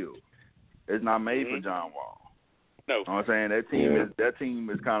for Bill. It's not made for John Wall. No. You know what I'm saying? That team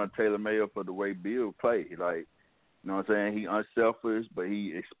is kind of tailor-made for the way Bill played. Like, you know what I'm saying? He unselfish, but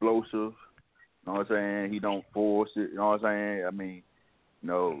he explosive. You know what I'm saying? He don't force it. You know what I'm saying?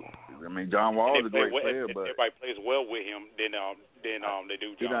 John Wall is a great player, but everybody plays well with him, then they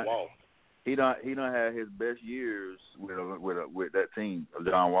do John Wall. He done had his best years with that team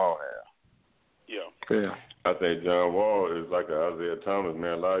John Wall had. Yeah. I think John Wall is like an Isaiah Thomas,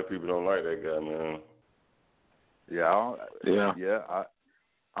 man. A lot of people don't like that guy, man. I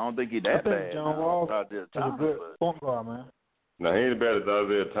don't think he's that bad. John Wall is a good point guard, man. Now he ain't as bad as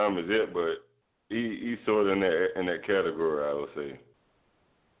Isaiah Thomas yet, but he's sort of in that category, I would say.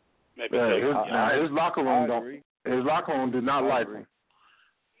 Maybe his locker room did not like him.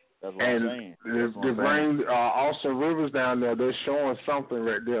 That's what I'm saying. The brain, Austin Rivers down there, they're showing something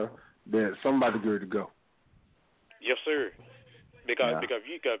right there that somebody good to go. Yes, sir. Because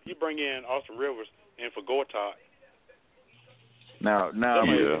you bring in Austin Rivers and for Gortat. Now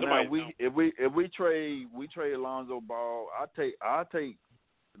if we trade Alonzo Ball, I take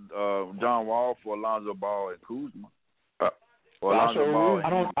John Wall for Alonzo Ball and Kuzma. I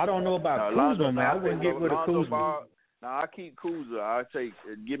don't know about Kuzma, man. I wouldn't get rid of Kuzma. Now I keep Kuzma. I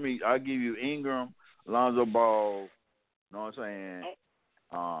give you Ingram, Alonzo Ball. You know what I'm saying?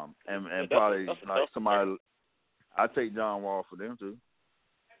 And probably like somebody. I take John Wall for them too.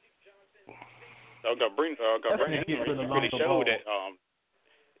 Brent really showed that.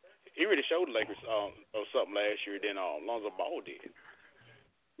 He really showed the Lakers or something last year than Lonzo Ball did.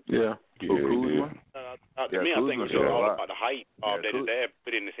 Yeah. Kuzma. To me, I think it was all about the hype that his dad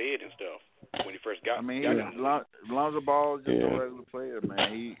put in his head and stuff when he first got. Lonzo Ball is just a regular player,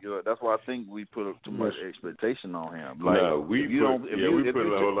 man. That's why I think we put too much expectation on him. Like, we put a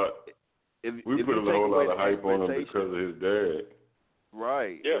whole lot. We put a whole lot of hype on him because of his dad.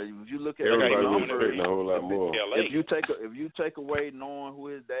 Right. Yeah. If you look at everybody his was numbers, expecting a whole lot more. If you take away knowing who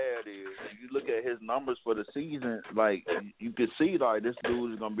his dad is, and you look at his numbers for the season, like you could see like this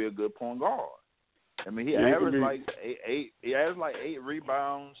dude is gonna be a good point guard. I mean, he averaged like eight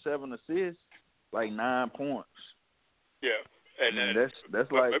rebounds, 7 assists, like 9 points. Yeah, and that's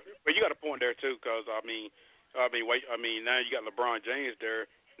like. But you got a point there too, because I mean, now you got LeBron James there.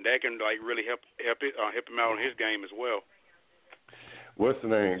 That can like really help him out on his game as well. What's the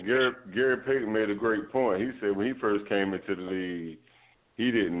name? Gary Payton made a great point. He said when he first came into the league, he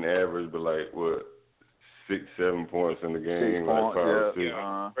didn't average but 6-7 points in the game, 5 or 6.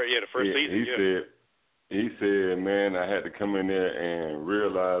 The first season. He said, man, I had to come in there and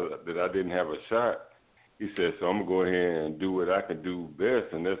realize that I didn't have a shot. He said, so I'm gonna go ahead and do what I can do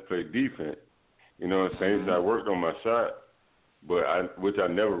best, and that's play defense. You know what I'm saying? So I worked on my shot. Which I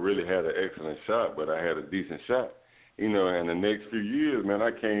never really had an excellent shot, but I had a decent shot. You know, and the next few years, man,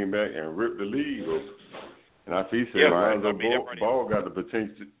 I came back and ripped the league over. And I see Lonzo Ball got the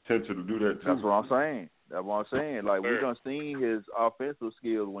potential to do that too. That's what I'm saying. Like, we done seen his offensive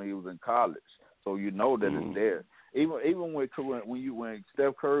skills when he was in college, so you know that it's there. Even when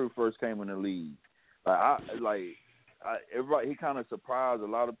Steph Curry first came in the league, everybody, he kind of surprised a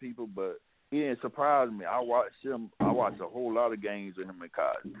lot of people, but he didn't surprise me. I watched a whole lot of games with him in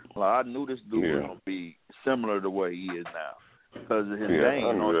college. Like, I knew this dude was going to be similar to what he is now because of his game.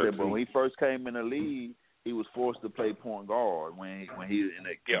 You know what I'm saying? But when he first came in the league, he was forced to play point guard. When he was in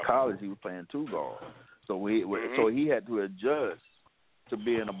college, he was playing 2 guard. So he had to adjust to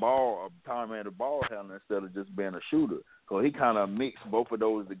being a ball handler instead of just being a shooter. So he kind of mixed both of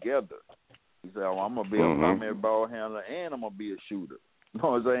those together. He said, I'm going to be a primary ball handler and I'm going to be a shooter. You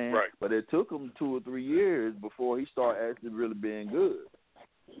know what I'm saying? Right. But it took him 2 or 3 years before he started actually really being good.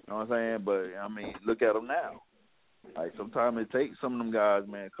 You know what I'm saying? But, I mean, look at him now. Like, sometimes it takes some of them guys,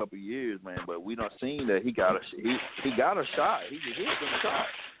 man, a couple of years, man. But we done seen that he got a shot. He can hit them shots.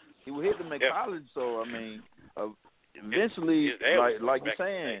 He would hit them in college. So, I mean, eventually, like you're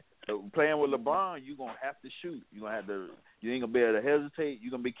saying, playing with LeBron, you're going to have to shoot. You ain't going to be able to hesitate.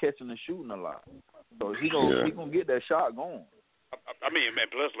 You're going to be catching and shooting a lot. So he gonna get that shot going. I mean,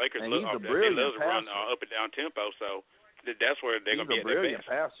 man, plus Lakers love to run up and down tempo, so that's where they're going to be at their best.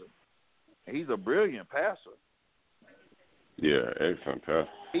 Passer. He's a brilliant passer. Yeah, excellent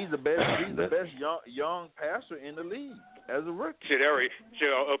passer. He's the best young passer in the league as a rookie.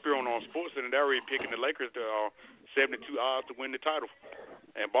 Up here on Sports Center, they're already picking the Lakers to 72 odds to win the title,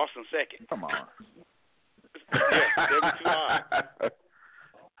 and Boston second. Come on. Yeah, 72 odds.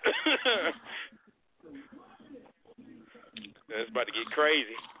 It's about to get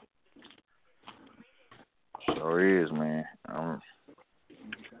crazy. Sure is, man.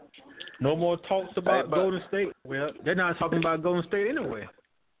 No more talks about Golden State. Well, they're not talking about Golden State anyway.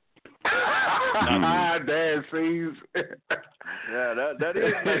 Damn, Cees. Yeah, that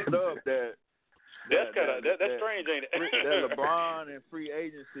is messed up. That's strange, ain't it? That LeBron and free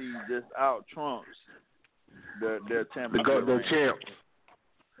agency just out trumps their championship. The champs.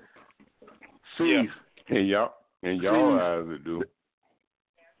 Cees. Yeah. In y'all eyes, it do.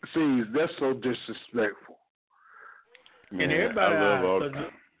 See, that's so disrespectful. Man, and everybody,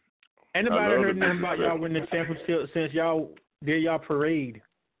 anybody heard nothing about y'all winning the championship since y'all did y'all parade?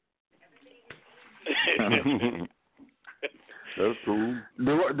 That's cool.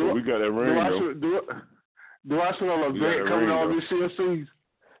 We got that ring, do I smell a bet coming on this year, Cees?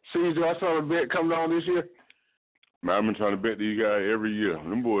 Cees, do I smell a bet coming on this year? Man, I've been trying to bet these guys every year.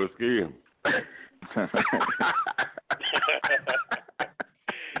 Them boys scared.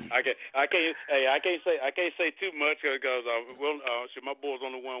 I can't say too much because my boys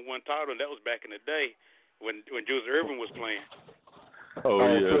only won one title, and that was back in the day when Jules Irvin was playing. Oh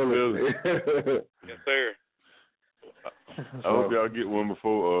yeah, yes sir. I hope y'all get one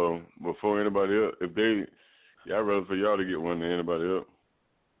before anybody else. I'd rather for y'all to get one than anybody else.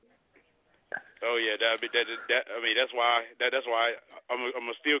 Oh yeah, that'd be that. I mean, that's why I'm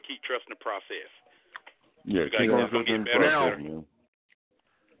gonna still keep trusting the process. Yeah, keep on trusting the process, man.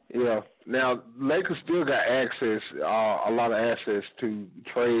 Yeah. Now Lakers still got access, a lot of access to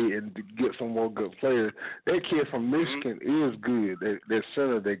trade and to get some more good players. That kid from Michigan is good. That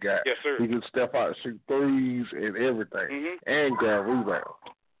center they got. Yes, sir. He can step out, shoot threes, and everything, and grab rebounds.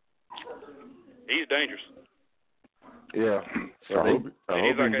 He's dangerous. Yeah. So I hope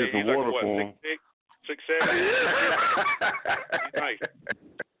he gets some water for him. 6'7". He's nice.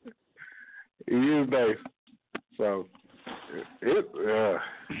 He is nice. So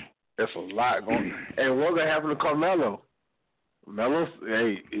it's a lot going. And what's gonna happen to Carmelo? Melo's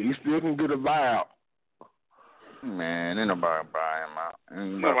he still can get a buyout. Man, ain't nobody buying him out. I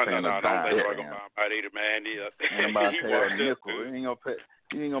don't think they're gonna buy him out either, man. Ain't nobody pay a nickel.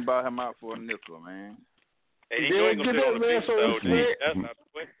 You ain't gonna buy him out for a nickel, man. Hey, he ain't gonna sit on the bench, though. That's not the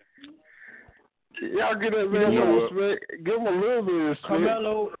question. Y'all get that man some respect. Give him a little bit of respect.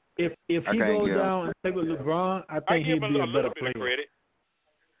 Carmelo, if he goes down and play with LeBron, I think he'd be a better player.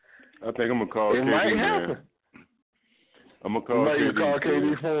 I think I'm gonna call KD, man. I'm gonna call KD. You call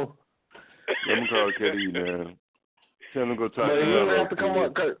KD for him? I'm gonna call KD, man. Tell him to go talk to him. But he doesn't have to come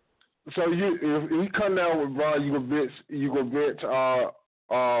up. So if he come down with Bron, you go bench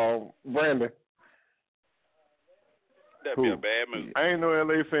Brandon. That'd be a bad move. I ain't no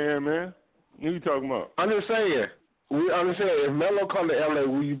LA fan, man. Who you talking about? I'm just saying. If Melo come to LA,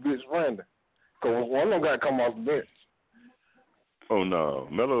 will you bench Brandon? Because one of them got to come off the bench. Oh no,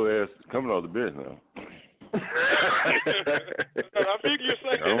 Melo ass coming off the bench now. I figure you're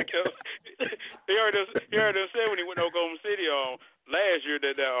saying that because he already said when he went to Oklahoma City last year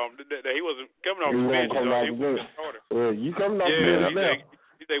that he wasn't coming off the bench. He was a starter. You coming off the bench now.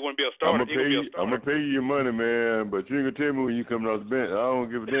 They wouldn't be a starter. I'm gonna pay you your money, man, but you ain't gonna tell me when you coming off the bench. I don't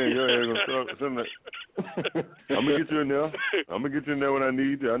give a damn. Your ass gonna start something. I'm gonna get you in there. I'm gonna get you in there when I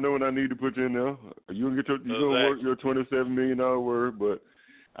need to. I know when I need to put you in there. You gonna work your $27 million word, but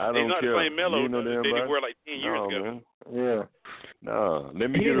I don't care. He's not the same Melo that he were like 10 years ago. Man. Yeah. Nah, let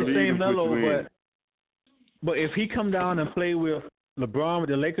me get a lead and Melo, put you in. But if he come down and play with LeBron with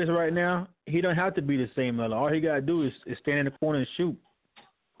the Lakers right now, he don't have to be the same Melo. All he gotta do is stand in the corner and shoot.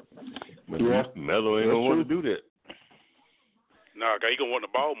 But Melo ain't gonna want to do that. Nah, he gonna want the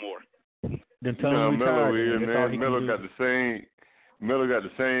ball more. Then tell him Melo is, man. Melo got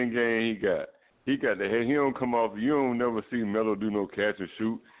the same game he got. He don't come off. You don't never see Melo do no catch and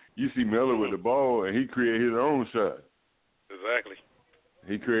shoot. You see Melo with the ball, and he create his own shot. Exactly.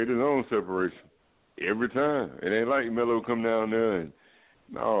 He created his own separation every time. It ain't like Melo come down there and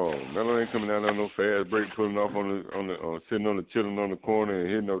Melo ain't coming down there no fast break, pulling off sitting on the chilling on the corner and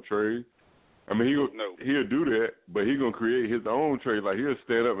hitting no trade. I mean, he'll do that, but he gonna create his own trade. Like he'll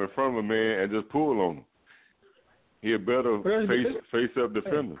stand up in front of a man and just pull on him. He a better face up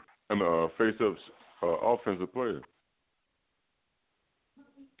defender. Face up offensive player.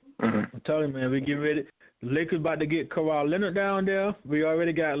 I'm telling you, man, we get ready. The Lakers about to get Kawhi Leonard down there. We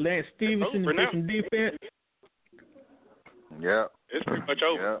already got Lance Stevenson to play some defense. Yeah. It's pretty much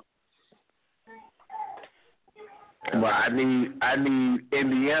over. Yeah. But I need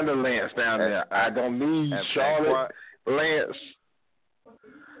Indiana Lance down there. I don't need Charlotte Lance.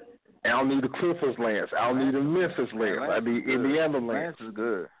 I don't need the Clippers Lance. I don't need the Memphis Lance. I need Indiana Lance. Lance is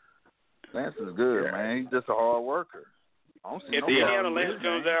good. Lance is good, man. He's just a hard worker. If the Indiana Lance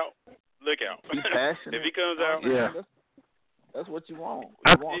comes out, look out. He's passionate. If he comes out, that's what you want.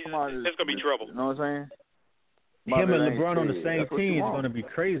 You want somebody it's gonna be trouble. You know what I'm saying? Him and LeBron on the same team is gonna be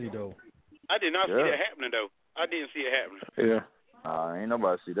crazy though. I did not see that happening though. I didn't see it happening. Yeah. Ain't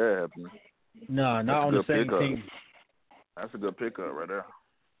nobody see that happening. No, not on the same team. That's a good pickup right there.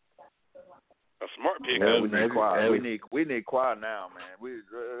 A smart pickup. Yeah, we need quiet. We need quiet now, man.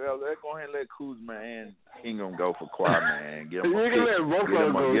 Let's go ahead and let Kuzma and Ingram go for quiet, man. Get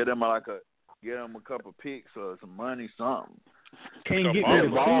them a couple picks or some money, something. Can't get rid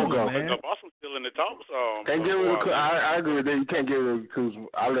of Kuzma, man. Boston's still in the talks. Can't get rid of Kuzma. I agree with that. You can't get rid of Kuzma.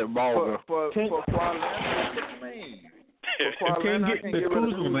 I let ball go. For Kawhi Leonard, what you mean? Can't get rid of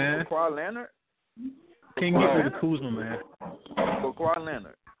Kuzma, man. For Kawhi Leonard? Can't get rid of Kuzma, man. For Kawhi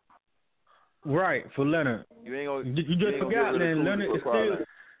Leonard. Right, for Leonard. You just forgot, man. Leonard is still.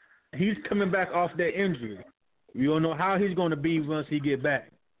 He's coming back off that injury. You don't know how he's going to be once he get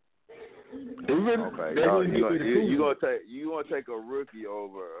back. Okay, you gonna take a rookie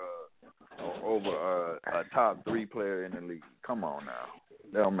over a top 3 player in the league? Come on now,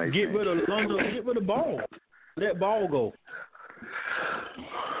 that don't make sense. Get rid of Lonzo. Get rid of Ball. Let Ball go.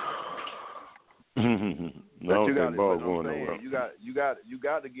 No, you got Ball going nowhere. You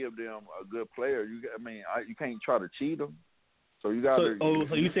got to give them a good player. You can't try to cheat them. So you got to.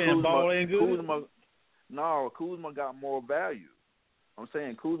 So you saying Ball ain't good? Kuzma got more value. I'm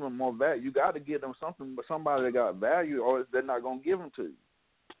saying Kuzma more value. You got to give them somebody that got value, or they're not gonna give them to you.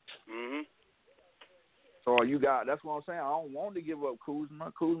 Mhm. So that's what I'm saying. I don't want to give up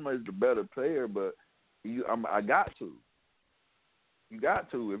Kuzma. Kuzma is the better player, but I got to. You got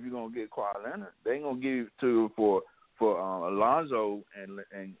to if you're gonna get Kawhi Leonard. They ain't gonna give it to for Alonzo and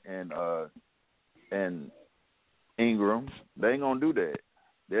Ingram. They ain't gonna do that.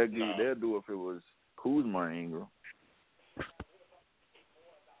 They'll do it if it was Kuzma and Ingram.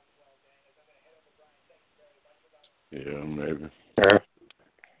 Yeah, maybe.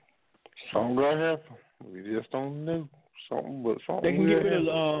 Something gonna happen. We just don't know. Something. They can get rid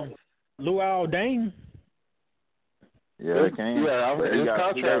of Luau Dane. Yeah, they can. Yeah,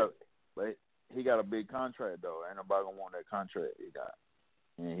 he got a big contract though. Ain't nobody gonna want that contract he got.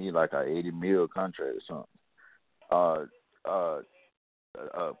 And he like a $80 million contract or something.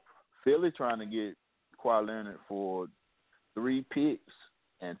 Philly trying to get Kawhi Leonard for 3 picks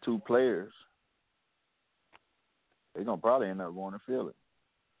and 2 players. They're gonna probably end up going to Philly.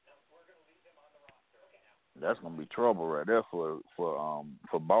 That's gonna be trouble right there for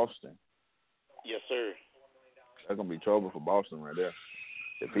Boston. Yes, sir. That's gonna be trouble for Boston right there.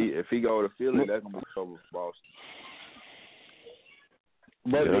 If he go to Philly, that's gonna be trouble for Boston.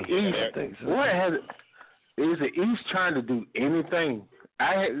 But the East, is the East trying to do anything?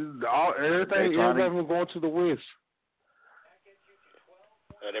 Everything is going to the West.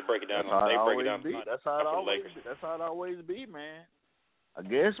 They break it down. That's how it always be, man. I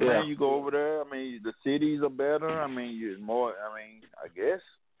guess, man, you go over there. I mean, the cities are better. I mean, you're more. I mean, I guess.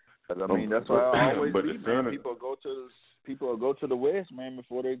 Cause, I mean, that's how it always be, man. People go to the West, man,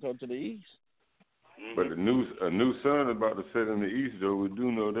 before they go to the East. But a new sun is about to set in the East, though. We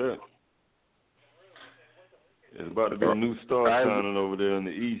do know that. It's about to be a new star shining over there in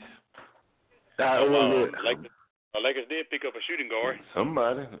the East. Lakers did pick up a shooting guard.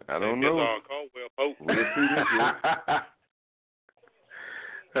 Somebody, I don't know. Caldwell Pope. We'll see this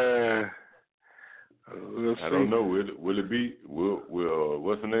year. I don't know. Will it be? Will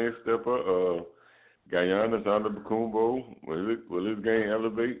what's the name? Step up. Giannis Antetokounmpo. Will his game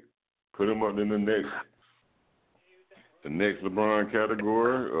elevate? Put him up in the next LeBron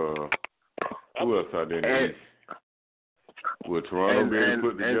category. Who else out there in the East? Will Toronto be able to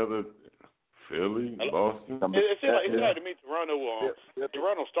put together? Philly, Boston. It seems like to me Toronto.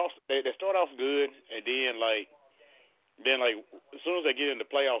 Toronto starts. They start off good, and then as soon as they get into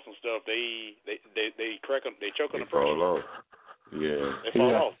playoffs and stuff, they crack them. They choke on the pressure. Fall off. Yeah. They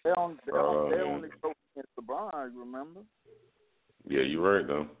fall off. They only choke against LeBron. Remember? Yeah, you're right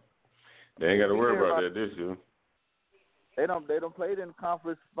though. They ain't got to worry about that this year. They don't play in the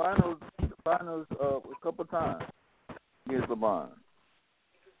conference finals a couple times against LeBron.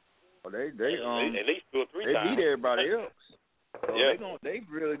 Well, they at least 2 or 3 they times. Beat everybody else. So yeah.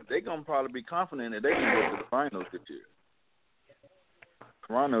 They gonna probably be confident that they can go to the finals this year.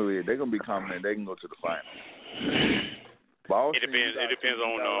 Toronto, they're gonna be confident they can go to the finals. Boston, it depends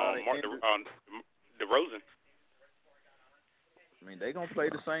on DeRozan. I mean, they gonna play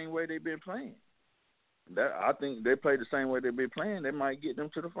the same way they've been playing. I think they play the same way they've been playing. They might get them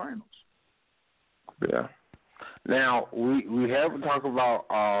to the finals. Yeah. Now we haven't talked about.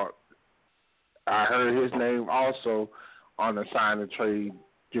 I heard his name also on the sign and trade,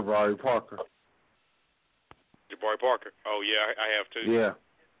 Jabari Parker. Jabari Parker. Oh yeah, I have too. Yeah.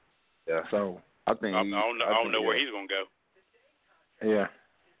 Yeah. So I think I don't know where he's gonna go. Yeah.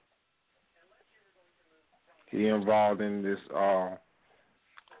 He involved in this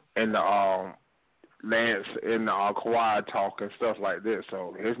in the Lance in the Kawhi talk and stuff like that.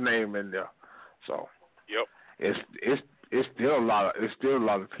 So his name in there. So yep. It's still a lot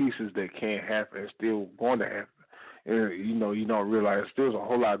of pieces that can't happen. It's still going to happen. And you don't realize there's a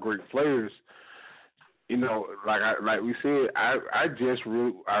whole lot of great players. Like we said, I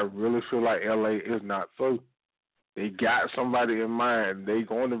really feel like LA is not through. They got somebody in mind. They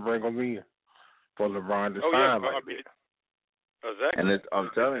going to bring them in for LeBron to sign like that. Exactly. And I'm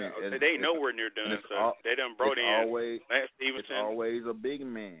telling you, they ain't nowhere near done. So they done brought in Lance Stevenson. It's always a big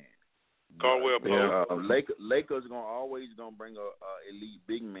man. Caldwell Pope. Lakers always gonna bring a elite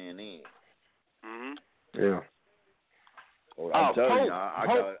big man in. Mhm. Yeah. So I'm telling you,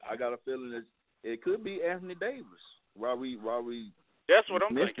 I got a feeling that it could be Anthony Davis. While we that's what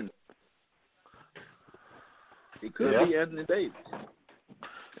I'm missing. thinking. It could be Anthony Davis.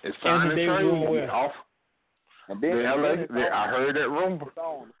 It's Anthony Davis off. And then I heard that rumor.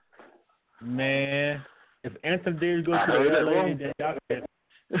 Man, if Anthony Davis goes to LA, then y'all can.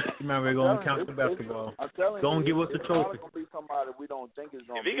 Remember, we're gonna count the basketball. Don't give us the trophy. Gonna be somebody we don't think is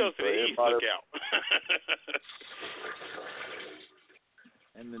gonna if he goes to the East, look out.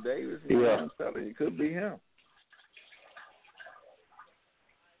 And the Davis, I'm telling you, it could be him.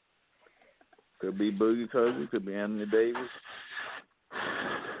 Could be Boogie Cousins. Could be Anthony Davis.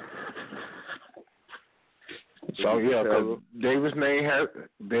 So yeah, because Davis' name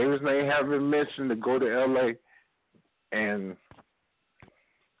have been mentioned to go to LA, and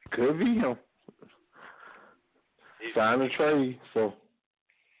could be him. Sign a trade, so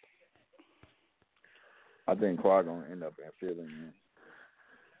I think Kawhi gonna end up in Philly, man.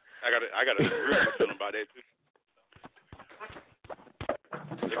 I got a real feeling about that too.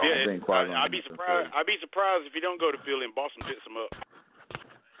 I'd be surprised if he don't go to Philly and Boston picks him up.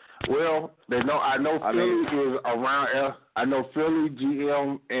 Well, I know Philly is around. I know Philly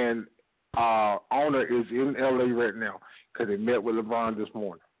GM and owner is in LA right now because they met with LeBron this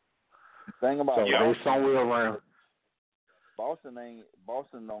morning. The thing about they're somewhere around. Boston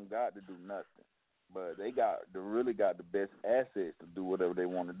don't got to do nothing, but they really got the best assets to do whatever they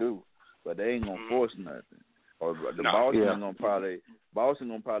want to do, but they ain't gonna force nothing. Or Boston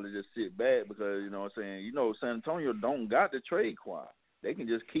gonna probably just sit back because you know what I'm saying. San Antonio don't got to trade Kawhi. They can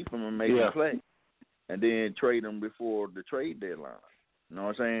just keep him and make him play, and then trade him before the trade deadline. You know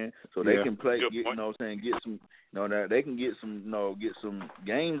what I'm saying? So they can play. Get some. They can get some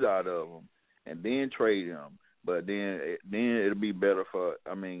games out of him, and then trade him. But then it'll be better for.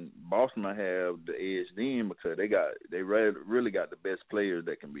 Boston will have the edge then because they really got the best players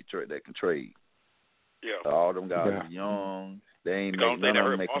that can trade. Yeah. All them guys are young. They ain't making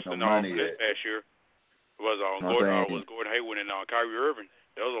no money yet. Past year was Gordon Hayward and Kyrie Irving.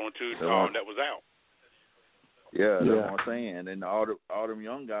 Those are the two that was out. Yeah, that's what I'm saying. And all them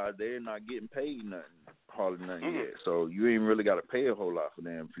young guys, they're not getting paid hardly nothing yet. So you ain't really got to pay a whole lot for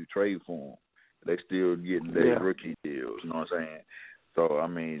them if you trade for them. They still getting their rookie deals. You know what I'm saying?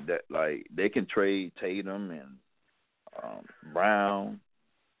 So they can trade Tatum and Brown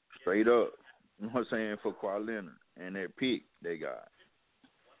straight up. You know what I'm saying, for Kawhi Leonard and their pick they got.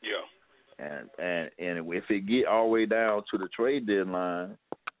 Yeah. And if it get all the way down to the trade deadline,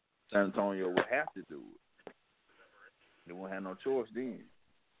 San Antonio will have to do it. They won't have no choice then.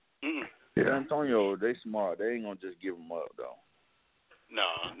 Mm-hmm. San Antonio, they smart. They ain't gonna just give them up though.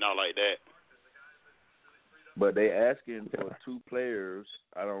 No, not like that. But they asking for 2 players.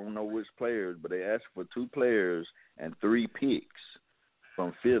 I don't know which players, but they asking for 2 players and 3 picks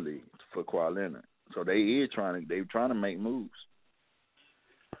from Philly for Kawhi Leonard. So they trying to make moves.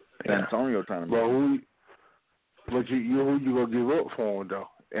 San Antonio trying to make moves. But who you gonna give up for him though?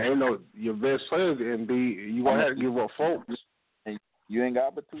 Ain't no your best players in B. You gonna have to give up folks. You ain't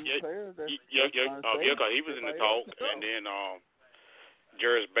got but 2 players. Cause he was in the talk, and then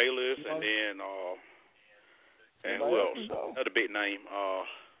Jarvis Bayless, and then and who else? Another big name.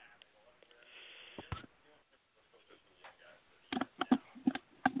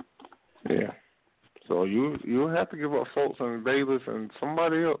 Yeah. So you have to give up folks and Bayless and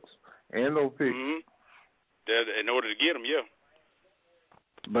somebody else and those picks. Mm-hmm. In order to get them, yeah.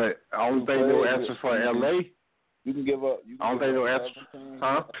 But I don't think they'll answer for LA. You can give up. I don't think they'll answer.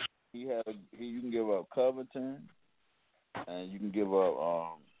 Huh? You can give up Covington, and you can give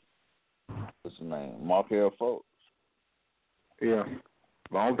up what's his name, Markelle Fultz. Yeah.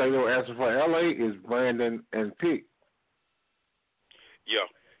 The only thing they'll answer for LA is Brandon and Pick.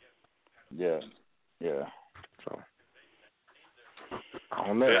 Yeah. So I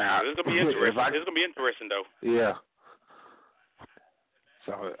don't know. It's gonna be interesting. It's gonna be interesting though. Yeah.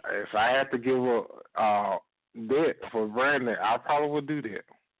 So if I had to give a bet for Brandon, I probably would do that.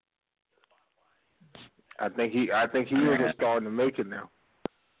 I think he is starting to make it now.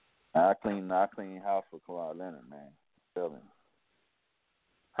 I clean house for Kawhi Leonard, man. Tell him.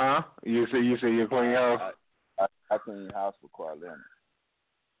 Huh? You say you clean house? I clean house for Kawhi Leonard.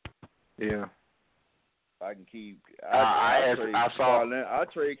 Yeah. I can keep. I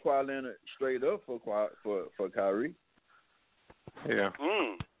trade Kawhi Leonard straight up for Kyrie. Yeah.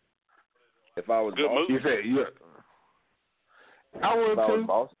 If I was Boston, you said I would too.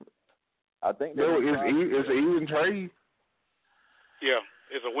 Boston, I think it's an even trade. Yeah,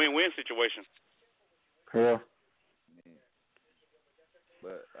 it's a win-win situation. Yeah.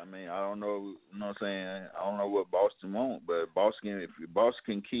 But I mean, I don't know. You know what I'm saying? I don't know what Boston want, but Boston, if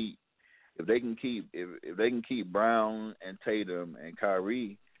they can keep Brown and Tatum and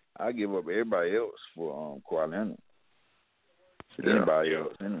Kyrie, I give up everybody else for Kawhi Leonard. Anybody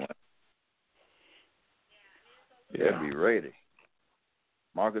else anyway. Yeah, be ready.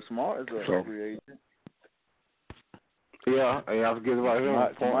 Marcus Smart is a free agent. Yeah, I forget about him.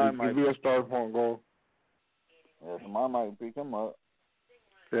 He'll be a starting point guard. Yeah, somebody might pick him up.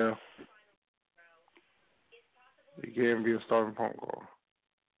 Yeah. He can be a starting point guard.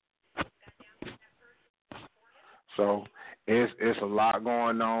 So it's a lot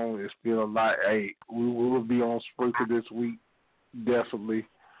going on. It's still a lot. Hey, we will be on Spreaker this week, definitely,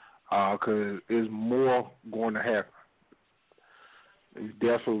 because there's more going to happen. We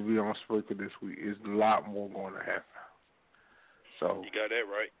definitely will be on Spreaker this week. There's a lot more going to happen. So you got that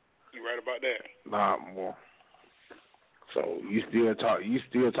right. You right about that. A lot more. So you still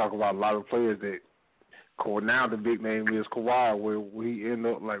talk about a lot of players that now the big name is Kawhi, where we end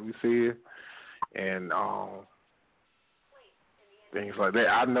up like we said, and things like that.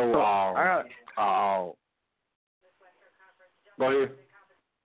 I know. Go ahead.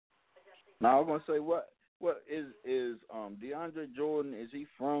 Now I was gonna say what is DeAndre Jordan? Is he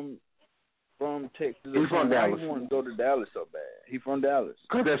from Texas? He's from Dallas. He want to go to Dallas so bad. He from Dallas.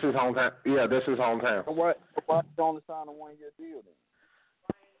 Cause that's his hometown. Yeah, that's his hometown. Why don't sign a 1-year deal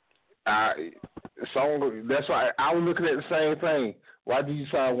then? So that's why I was looking at the same thing. Why did you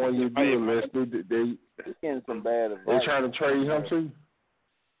sign 1-year deal? He's getting some bad advice. They're trying to trade him too.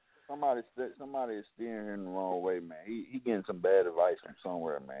 Somebody is steering him the wrong way, man. He getting some bad advice from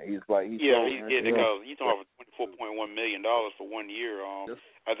somewhere, man. He's because you talking about $24.1 million for 1 year. I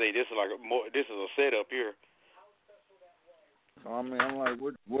think this is a setup here. So I mean, I'm like,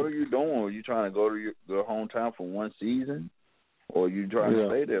 what are you doing? Are you trying to go to your hometown for one season, or are you trying to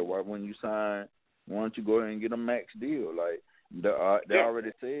stay there? Why when you sign? Why don't you go ahead and get a max deal? Like they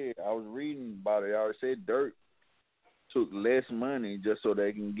already said. I was reading about it. They already said Dirk took less money just so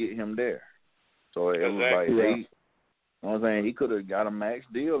they can get him there. So it was like you know what I'm saying? He could have got a max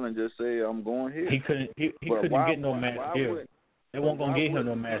deal and just say, I'm going here. He couldn't get no max deal. They weren't going to get him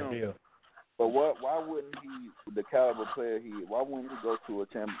no max deal. But why wouldn't he, the caliber player why wouldn't he go to a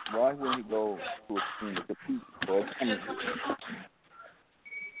team? Why wouldn't he go to a team to compete for a championship?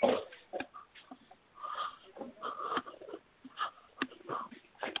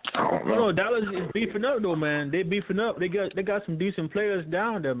 No, Dallas is beefing up though, man. They beefing up. They got some decent players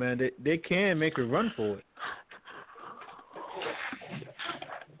down there, man. They can make a run for it.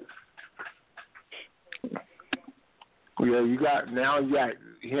 Yeah, you got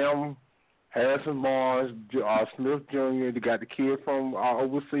him, Harrison Barnes, Smith Jr. They got the kid from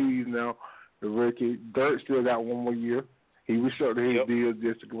overseas now, the rookie. Dirk still got 1 more year. He restructured his deal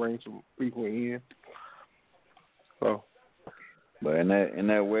just to bring some people in. So. But in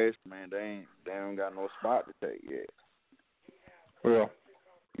that West, man, they don't got no spot to take yet. Well,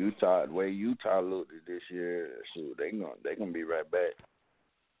 Utah, the way Utah looked at this year, shoot, they gonna be right back.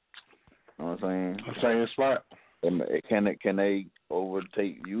 You know what I'm saying? Same spot. Can they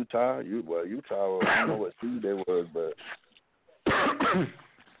overtake Utah? Utah, I don't know what seed they was, but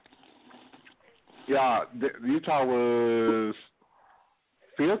yeah, Utah was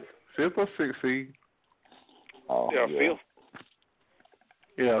fifth or sixth seed. Oh, fifth.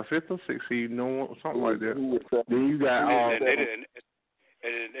 Yeah, 5th or 6th seed, something like that. Then you got and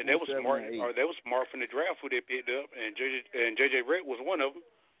they was smart. They was smart from the draft who they picked up, and JJ Redick was one of them.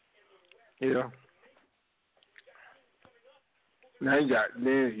 Yeah. Now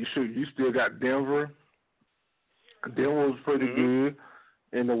you still got Denver. Denver was pretty good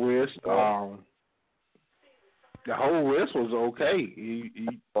in the West. The whole West was okay.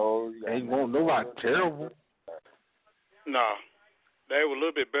 Ain't going nobody terrible. Nah. They were a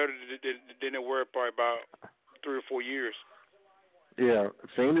little bit better than they were probably about 3 or 4 years. Yeah,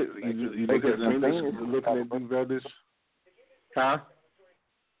 Phoenix. You look at Phoenix looking at these brothers. Huh?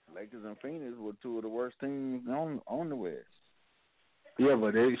 Lakers and Phoenix were 2 of the worst teams on the West. Yeah,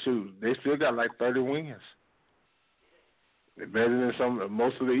 but they still got like 30 wins. They're better than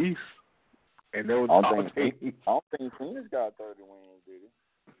most of the East. And they were top teams. I don't think Phoenix got 30 wins, did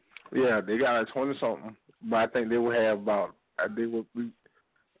they? Yeah, they got like 20 something. But I think they will have about. They will be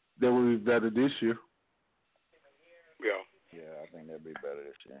better this year. Yeah, I think they'll be better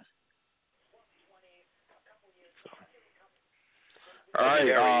this year. All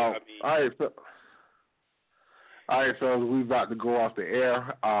right, fellas, we about to go off the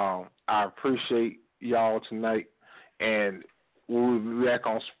air. I appreciate y'all tonight, and we'll be back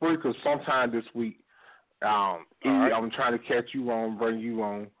on Spreaker sometime this week. I'm trying to catch you on, bring you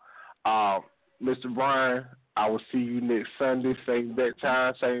on. Mr. Brian, I will see you next Sunday, same bat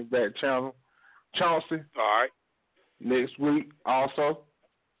time, same bat channel. Chauncey. All right. Next week also.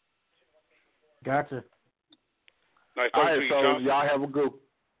 Gotcha. Nice all right, talking to you, so Chauncey. y'all have a good.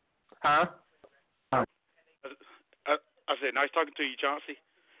 Huh? I said, nice talking to you, Chauncey.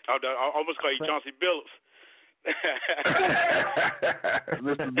 I almost call you Chauncey Billups.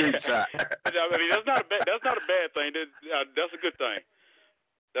 Mr. Big Shot. I mean, that's not a bad thing. That's a good thing.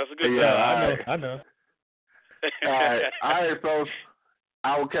 That's a good thing. Yeah, I know. All right, folks.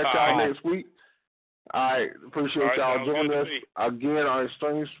 I will catch y'all next week. All right, appreciate y'all joining us again on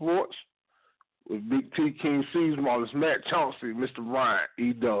Extreme Sports with Big T, King Cees, Marvelous Matt, Chauncey, Mr. Ryan,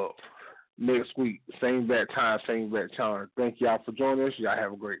 E-Dub. Next week, same bat time, same bat channel. Thank y'all for joining us. Y'all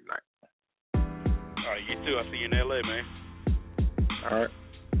have a great night. All right, you too. I'll see you in L.A., man. All right.